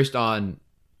thoughts first on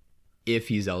if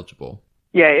he's eligible.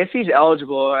 Yeah, if he's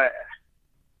eligible,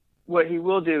 what he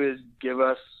will do is give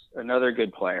us another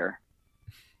good player.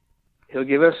 He'll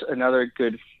give us another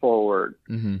good forward.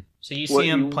 Mm-hmm. So you see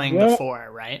him playing the 4,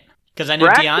 right? Because I know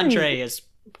Braxton- DeAndre is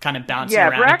kind of bouncing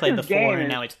around. He played the Braxton's 4 game and is-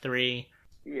 now it's 3.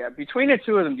 Yeah, between the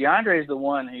two of them, DeAndre is the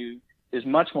one who is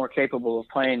much more capable of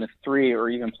playing the 3 or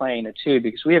even playing the 2,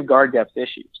 because we have guard depth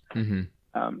issues.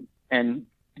 Mm-hmm. And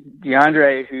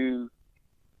DeAndre, who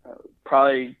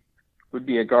probably would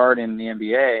be a guard in the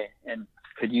NBA and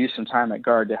could use some time at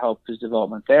guard to help his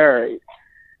development there,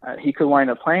 he could wind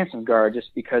up playing some guard just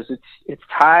because it's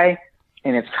Ty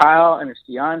and it's Kyle and it's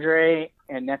DeAndre,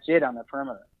 and that's it on the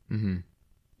perimeter. Mm-hmm.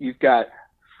 You've got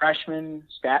freshman,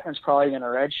 Statman's probably going to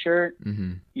redshirt.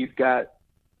 Mm-hmm. You've got,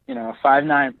 a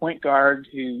 5'9" point guard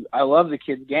who I love the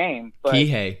kid's game, but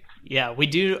Kihei. Yeah, we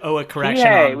do owe a correction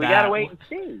on we that. got to wait and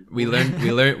see. We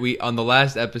learned on the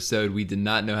last episode, we did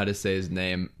not know how to say his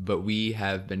name, but we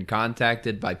have been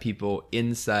contacted by people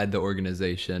inside the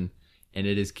organization, and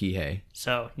it is Kihei.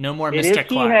 So no more It Mr. is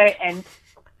Clark. Kihei,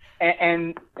 and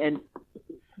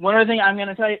one other thing I'm going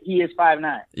to tell you, he is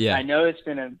 5'9". Yeah. I know it's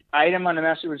been an item on the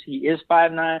message. He is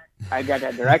 5'9". I got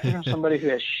that directly from somebody who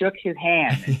has shook his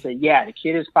hand and said, "Yeah, the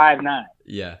kid is 5'9".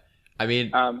 Yeah. I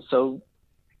mean, So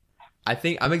I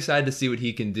think I'm excited to see what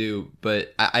he can do,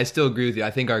 but I still agree with you. I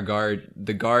think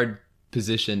the guard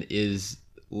position is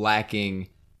lacking.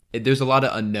 There's a lot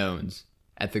of unknowns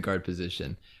at the guard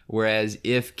position. Whereas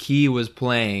if Key was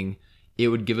playing it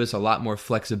would give us a lot more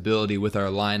flexibility with our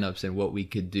lineups and what we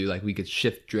could do. Like we could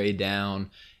shift Dre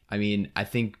down. I mean, I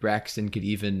think Braxton could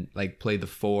even like play the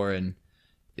 4 and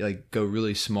like go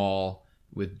really small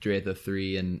with Dre at the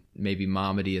 3 and maybe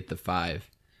Mamadi at the 5.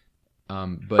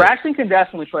 But Braxton can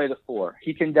definitely play the 4.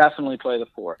 He can definitely play the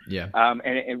 4. Yeah.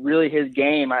 And really his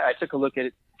game, I took a look at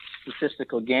it,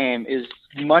 statistical game, is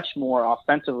much more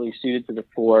offensively suited to the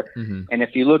 4. Mm-hmm. And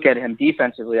if you look at him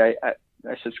defensively, I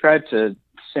subscribed to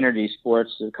Synergy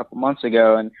Sports a couple months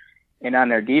ago, and on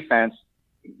their defense,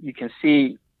 you can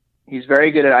see he's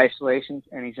very good at isolations,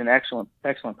 and he's an excellent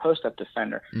post-up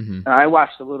defender. Mm-hmm. I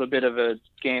watched a little bit of a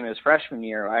game his freshman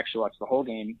year. I actually watched the whole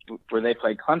game where they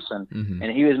played Clemson, Mm-hmm.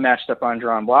 and he was matched up on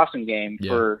Jerron Blossom game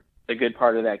Yeah. for a good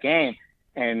part of that game,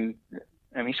 and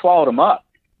he swallowed him up.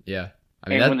 Yeah. I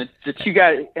mean, And when the two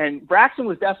guys, and Braxton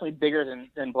was definitely bigger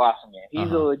than Blossom game.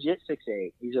 He's a legit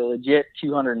 6'8". He's a legit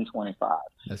 225.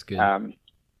 that's good.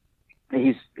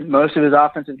 He's most of his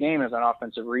offensive game is on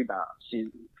offensive rebounds.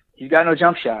 He's got no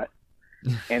jump shot,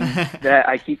 and that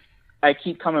I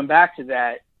keep coming back to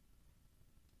that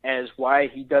as why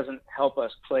he doesn't help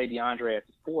us play DeAndre at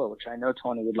the 4, which I know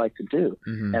Tony would like to do,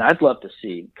 Mm-hmm. and I'd love to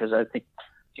see, because I think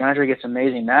DeAndre gets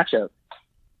amazing matchup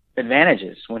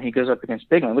advantages when he goes up against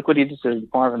big men. Look what he did to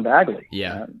Marvin Bagley.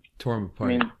 Yeah. Tore him I apart.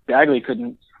 mean, Bagley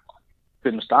couldn't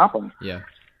stop him. Yeah.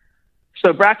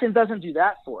 So Braxton doesn't do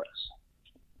that for us,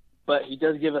 but he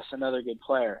does give us another good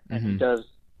player, and Mm-hmm. he does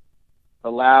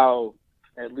allow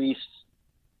at least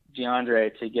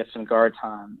DeAndre to get some guard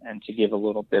time and to give a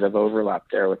little bit of overlap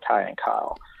there with Ty and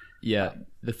Kyle. Yeah.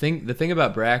 The thing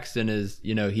about Braxton is,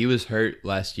 he was hurt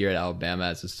last year at Alabama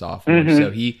as a sophomore. Mm-hmm.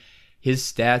 So his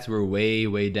stats were way,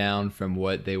 way down from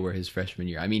what they were his freshman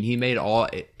year. I mean, he made all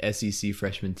SEC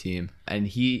freshman team, and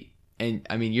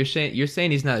I mean, you're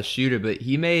saying he's not a shooter, but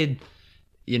he made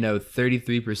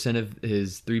 33% of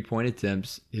his 3-point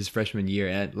attempts his freshman year,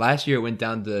 and last year it went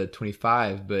down to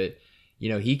 25. But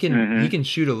he can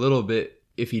shoot a little bit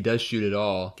if he does shoot at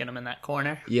all. Get him in that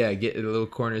corner. Yeah, get a little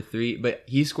corner 3. But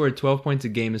he scored 12 points a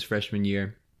game his freshman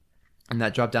year, and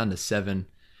that dropped down to 7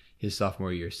 his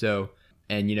sophomore year. So,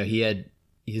 and he had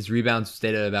his rebounds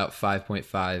stayed at about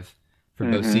 5.5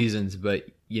 for both seasons, but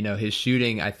his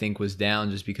shooting I think was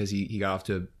down just because he got off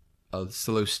to a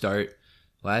slow start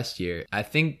last year. I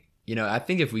think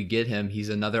if we get him, he's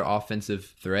another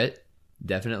offensive threat,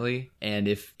 definitely.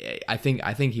 And I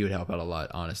think he would help out a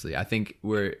lot, honestly. I think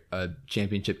we're a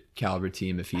championship caliber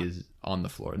team if he is on the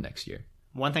floor next year.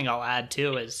 One thing I'll add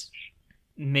too is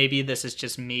maybe this is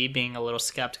just me being a little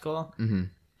skeptical. Mm-hmm.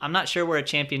 I'm not sure we're a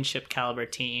championship caliber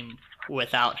team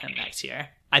without him next year.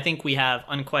 I think we have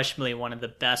unquestionably one of the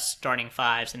best starting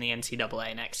 5s in the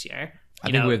NCAA next year.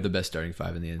 I think we have the best starting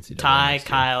 5 in the NCAA. Ty, next year.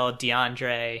 Kyle,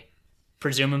 DeAndre,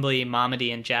 presumably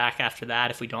Mamadi and Jack after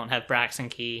that if we don't have Braxton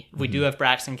Key. If we do have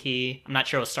Braxton Key, I'm not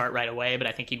sure he'll start right away, but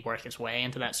I think he'd work his way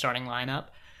into that starting lineup.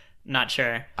 Not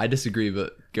sure. I disagree,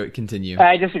 but continue.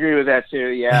 I disagree with that too.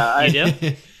 Yeah, You do?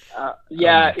 yeah. Oh my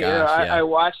gosh, yeah. I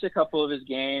watched a couple of his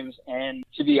games, and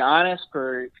to be honest,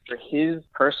 for his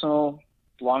personal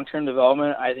long-term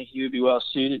development, I think he would be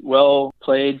well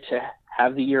played to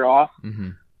have the year off,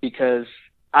 because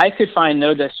I could find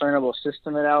no discernible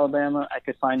system at Alabama. I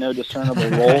could find no discernible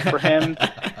role for him.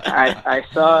 I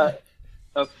saw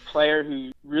a player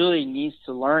who really needs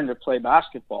to learn to play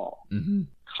basketball,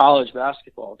 college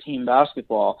basketball, team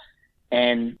basketball.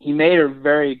 And he made a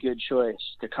very good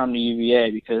choice to come to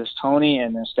UVA because Tony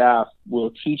and the staff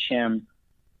will teach him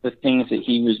the things that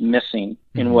he was missing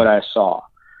in what I saw.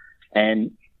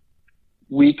 And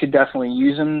we could definitely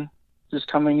use him this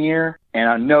coming year. And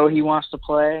I know he wants to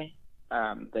play.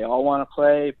 They all want to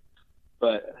play.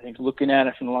 But I think looking at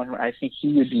it from the long term, I think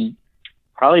he would be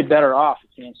probably better off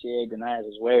if the NCAA denies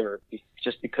his waiver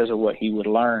just because of what he would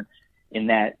learn in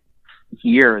that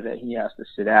year that he has to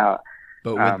sit out.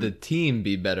 But would the team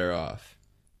be better off?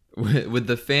 Would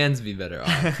the fans be better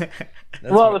off?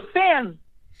 The fans,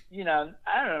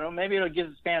 I don't know. Maybe it'll give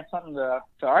the fans something to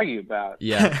argue about.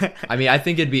 Yeah. I mean, I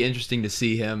think it'd be interesting to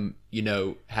see him,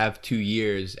 have 2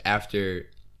 years after,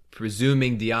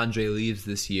 presuming DeAndre leaves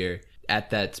this year, at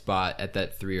that spot, at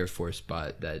that 3 or 4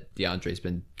 spot that DeAndre's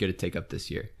been going to take up this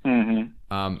year. And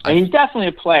he's definitely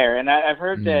a player. And I've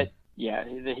heard that. Yeah,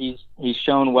 that he's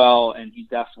shown well, and he's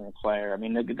definitely a player. I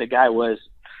mean, the guy was,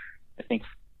 I think,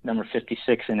 number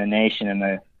 56 in the nation in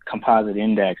the composite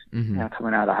index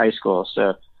coming out of high school.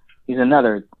 So he's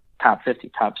another top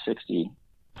 50, top 60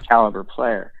 caliber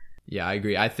player. Yeah, I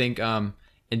agree. I think, and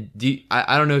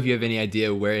I don't know if you have any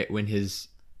idea when his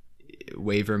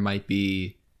waiver might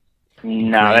be.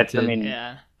 No, granted.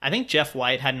 Yeah. I think Jeff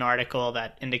White had an article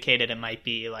that indicated it might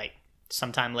be like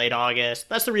sometime late August.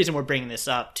 That's the reason we're bringing this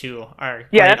up to our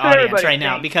Yeah, great that's what audience everybody right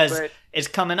now, thinks, because but- it's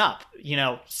coming up.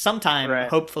 Sometime, Right.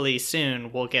 hopefully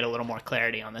soon, we'll get a little more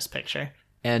clarity on this picture.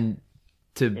 And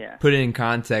to put it in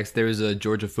context, there was a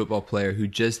Georgia football player who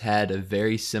just had a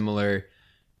very similar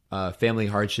family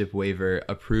hardship waiver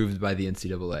approved by the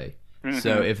NCAA. Mm-hmm.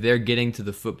 So if they're getting to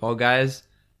the football guys,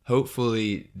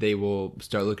 hopefully they will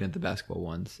start looking at the basketball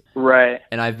ones. Right.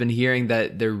 And I've been hearing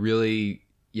that they're really,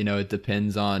 it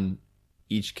depends on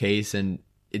each case, and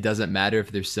it doesn't matter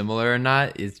if they're similar or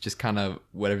not. It's just kind of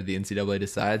whatever the NCAA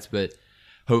decides. But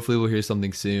hopefully we'll hear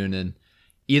something soon. And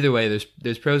either way,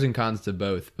 there's pros and cons to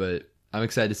both. But I'm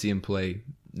excited to see him play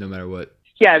no matter what.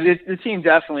 Yeah, the team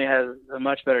definitely has a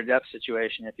much better depth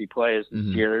situation if he plays this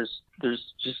Mhm. year.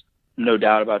 There's just no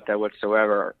doubt about that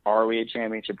whatsoever. Are we a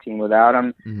championship team without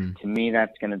him? Mhm. To me,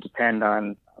 that's going to depend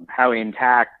on how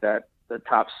intact that the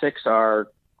top six are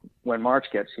when March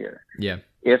gets here. Yeah.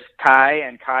 If Ty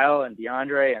and Kyle and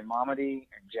DeAndre and Mamadi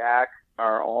and Jack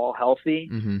are all healthy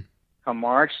Mm-hmm. come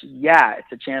March, yeah,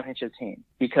 it's a championship team.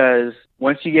 Because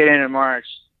once you get in March,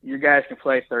 your guys can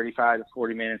play 35 to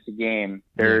 40 minutes a game.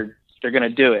 They're going to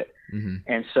do it. Mm-hmm.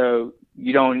 And so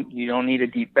you don't need a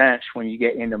deep bench when you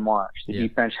get into March. The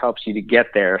deep bench helps you to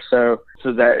get there. So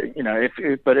that,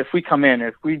 if we come in,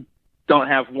 if we don't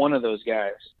have one of those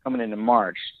guys coming into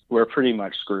March, we're pretty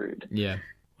much screwed. Yeah.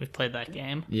 We've played that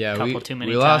game Yeah. a couple too many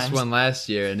we times. lost one last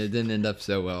year, and it didn't end up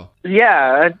so well.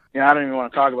 Yeah, I don't even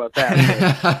want to talk about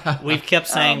that. We've kept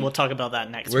saying we'll talk about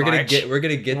that next We're gonna March. get to it. We're To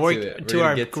gonna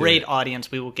our get to great it. audience,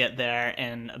 we will get there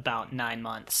in about 9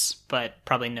 months, but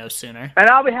probably no sooner. And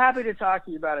I'll be happy to talk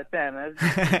to you about it then.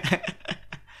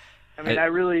 I mean, I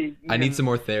really... I need some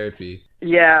more therapy.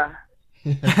 Yeah.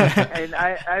 And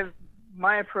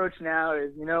my approach now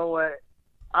is, you know what?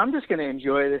 I'm just going to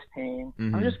enjoy this team.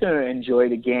 Mhm. I'm just going to enjoy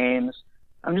the games.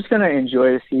 I'm just going to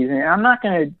enjoy the season. I'm not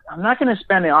going to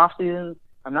spend the off season.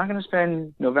 I'm not going to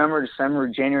spend November, December,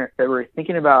 January, February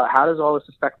thinking about how does all this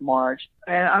affect March.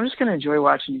 And I'm just going to enjoy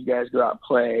watching you guys go out and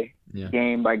play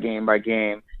game by game by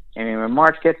game. And then when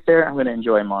March gets there, I'm going to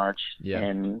enjoy March. Yeah.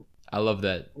 And I love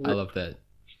that.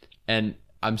 And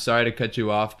I'm sorry to cut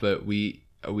you off, but we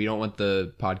don't want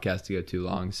the podcast to go too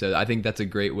long. So I think that's a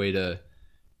great way to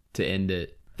end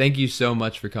it. Thank you so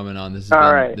much for coming on. This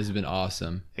has been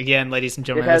awesome. Again, ladies and it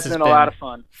gentlemen, has this been a lot of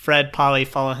fun. Fred Polly.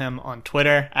 Follow him on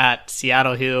Twitter at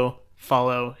SeattleWho.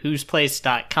 Follow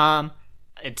whosplace.com.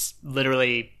 It's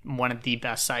literally one of the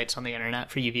best sites on the internet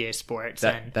for UVA sports.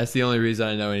 That's the only reason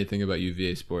I know anything about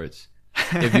UVA sports.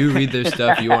 If you read their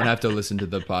stuff, you won't have to listen to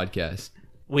the podcast.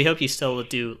 We hope you still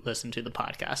do listen to the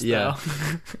podcast, Yeah.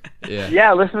 though.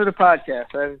 Yeah, listen to the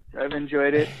podcast. I've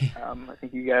enjoyed it. I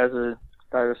think you guys are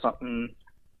started something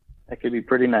that could be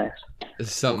pretty nice.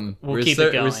 It's something. We'll keep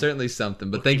it going. We're certainly something.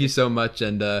 But thank you so much,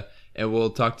 and we'll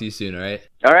talk to you soon. All right.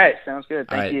 All right, sounds good.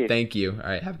 All right. Thank you. Thank you. All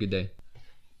right. Have a good day.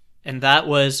 And that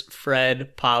was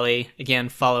Fred Polly. Again,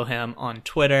 follow him on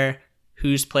Twitter,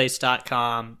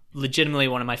 whosplace.com. Legitimately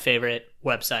one of my favorite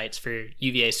websites for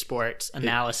UVA sports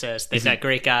analysis. They've got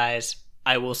great guys.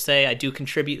 I will say I do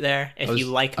contribute there. If you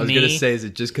like I was me, gonna say, is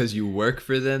it just because you work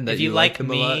for them that if you like like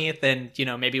them a lot? me, then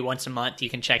maybe once a month you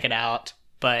can check it out.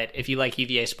 But if you like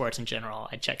UVA sports in general,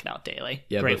 I check it out daily.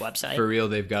 Yeah, Great but website. For real,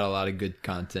 they've got a lot of good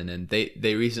content, and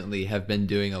they recently have been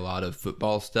doing a lot of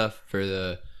football stuff for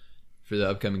the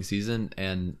upcoming season.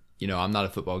 And I'm not a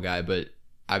football guy, but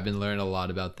I've been learning a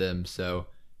lot about them. So,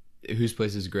 Whose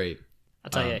Place is great. I'll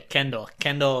tell you,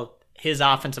 Kendall, his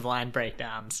offensive line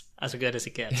breakdowns, as good as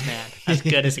it gets, man. As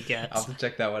good as it gets. I'll have to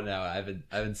check that one out. I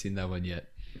haven't seen that one yet.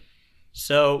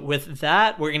 So with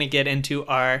that, we're gonna get into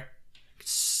our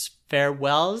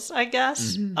farewells, I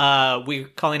guess. We're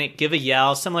calling it Give a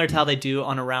Yell, similar to how they do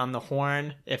on Around the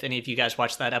Horn. If any of you guys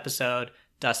watched that episode,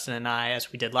 Dustin and I,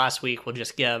 as we did last week, will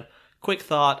just give quick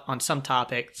thought on some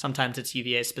topic. Sometimes it's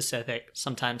UVA specific,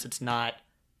 sometimes it's not.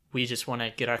 We just want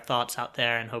to get our thoughts out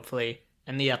there and hopefully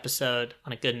end the episode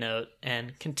on a good note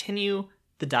and continue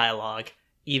the dialogue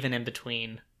even in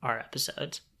between our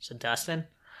episodes. So Dustin?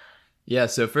 Yeah,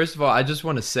 so first of all, I just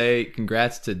want to say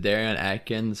congrats to Darian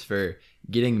Atkins for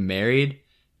getting married,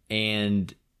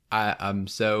 and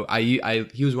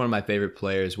he was one of my favorite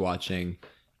players watching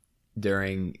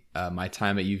during my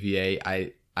time at UVA.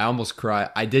 I almost cried.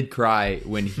 I did cry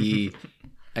when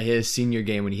his senior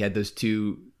game when he had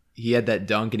he had that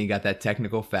dunk and he got that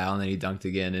technical foul and then he dunked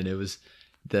again, and it was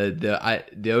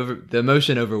the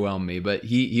emotion overwhelmed me. But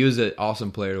he was an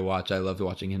awesome player to watch. I loved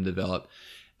watching him develop.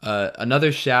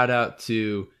 Another shout out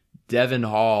to Devin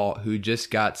Hall, who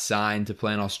just got signed to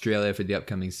play in Australia for the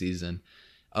upcoming season.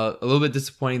 A little bit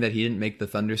disappointing that he didn't make the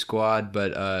Thunder squad,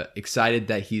 but excited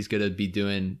that he's going to be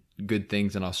doing good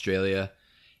things in Australia.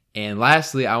 And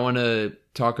lastly, I want to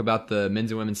talk about the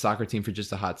men's and women's soccer team for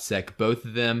just a hot sec. Both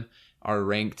of them are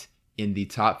ranked in the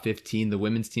top 15. The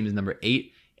women's team is number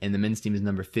 8 and the men's team is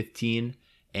number 15.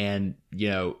 And,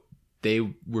 they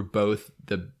were both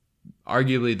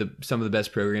arguably some of the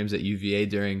best programs at UVA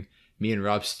during me and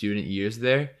Rob's student years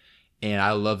there. And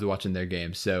I loved watching their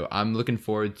games. So I'm looking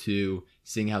forward to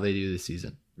seeing how they do this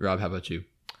season. Rob, how about you?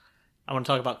 I want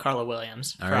to talk about Carla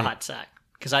Williams for a hot sec.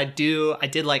 Because I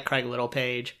did like Craig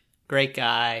Littlepage. Great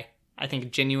guy. I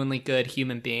think genuinely good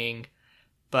human being.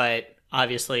 But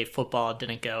obviously football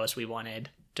didn't go as we wanted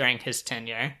during his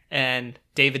tenure. And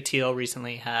David Teal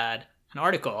recently had an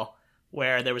article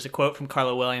where there was a quote from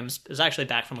Carla Williams. It was actually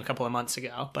back from a couple of months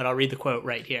ago, but I'll read the quote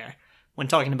right here. When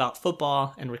talking about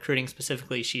football and recruiting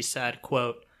specifically, she said,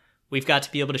 quote, "We've got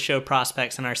to be able to show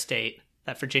prospects in our state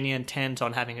that Virginia intends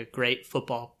on having a great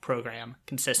football program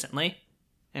consistently,"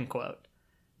 end quote.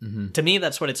 Mm-hmm. To me,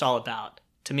 that's what it's all about.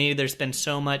 To me, there's been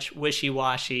so much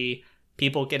wishy-washy,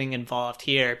 people getting involved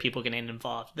here, people getting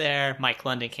involved there. Mike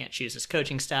London can't choose his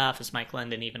coaching staff. Is Mike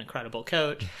London even a credible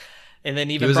coach? And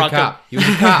then even He was a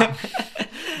cop.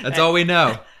 That's all we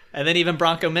know. And then even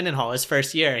Bronco Mendenhall, his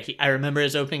first year, I remember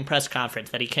his opening press conference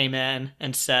that he came in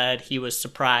and said he was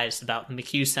surprised about the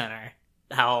McHugh Center,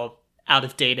 how out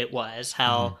of date it was,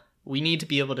 how we need to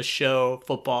be able to show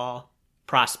football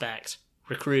prospects,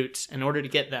 recruits, in order to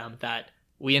get them that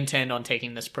we intend on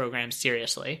taking this program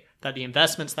seriously, that the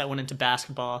investments that went into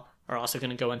basketball are also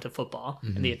going to go into football,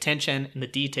 and the attention and the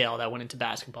detail that went into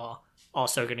basketball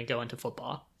also going to go into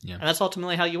football. Yeah. And that's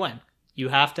ultimately how you win. You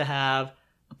have to have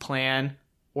a plan,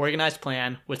 organized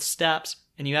plan with steps,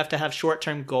 and you have to have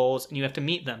short-term goals, and you have to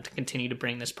meet them to continue to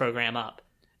bring this program up.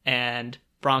 And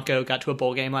Bronco got to a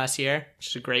bowl game last year, which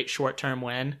is a great short-term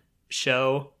win.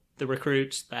 Show the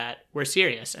recruits that we're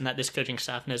serious and that this coaching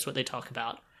staff knows what they talk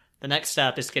about. The next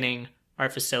step is getting our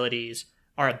facilities,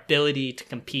 our ability to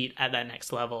compete at that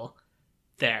next level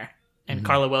there. And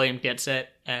Carla Williams gets it,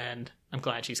 and I'm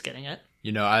glad she's getting it.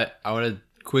 I want to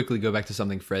quickly go back to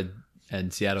something Fred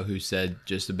and Seattle who said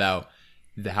just about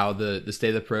how the state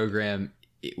of the program,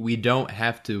 we don't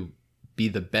have to be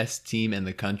the best team in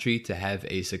the country to have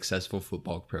a successful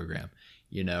football program.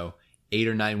 8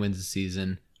 or 9 wins a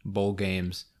season, bowl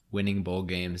games, winning bowl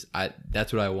games.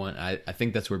 That's what I want. I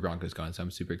think that's where Bronco's gone, so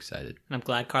I'm super excited. And I'm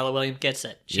glad Carla Williams gets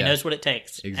it. She knows what it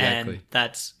takes. Exactly. And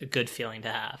that's a good feeling to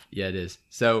have. Yeah, it is.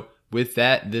 So with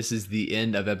that, this is the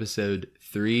end of episode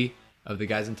 3 of the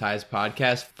Guys and Ties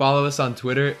podcast. Follow us on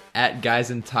Twitter at Guys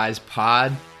and Ties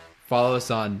Pod. Follow us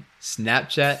on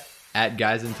Snapchat at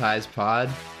Guys and Ties Pod.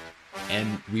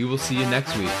 And we will see you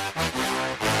next week.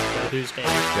 Go Who's, baby.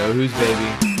 Go Who's,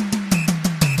 baby.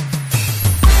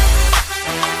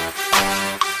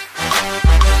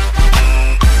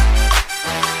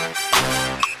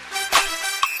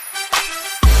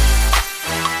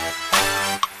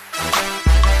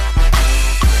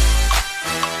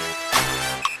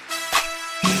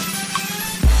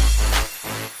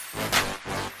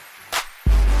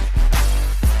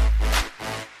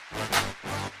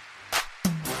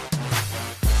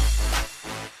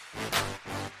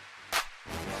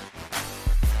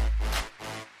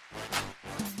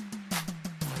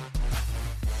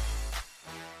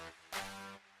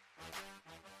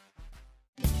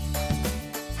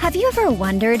 Have you ever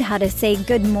wondered how to say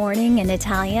good morning in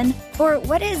Italian? Or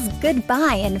what is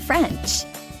goodbye in French?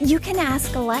 You can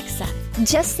ask Alexa.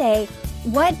 Just say,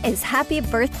 "What is happy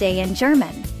birthday in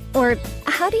German?" Or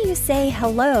how do you say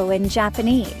hello in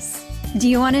Japanese? Do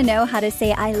you want to know how to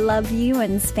say I love you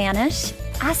in Spanish?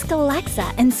 Ask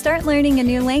Alexa and start learning a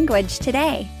new language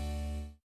today.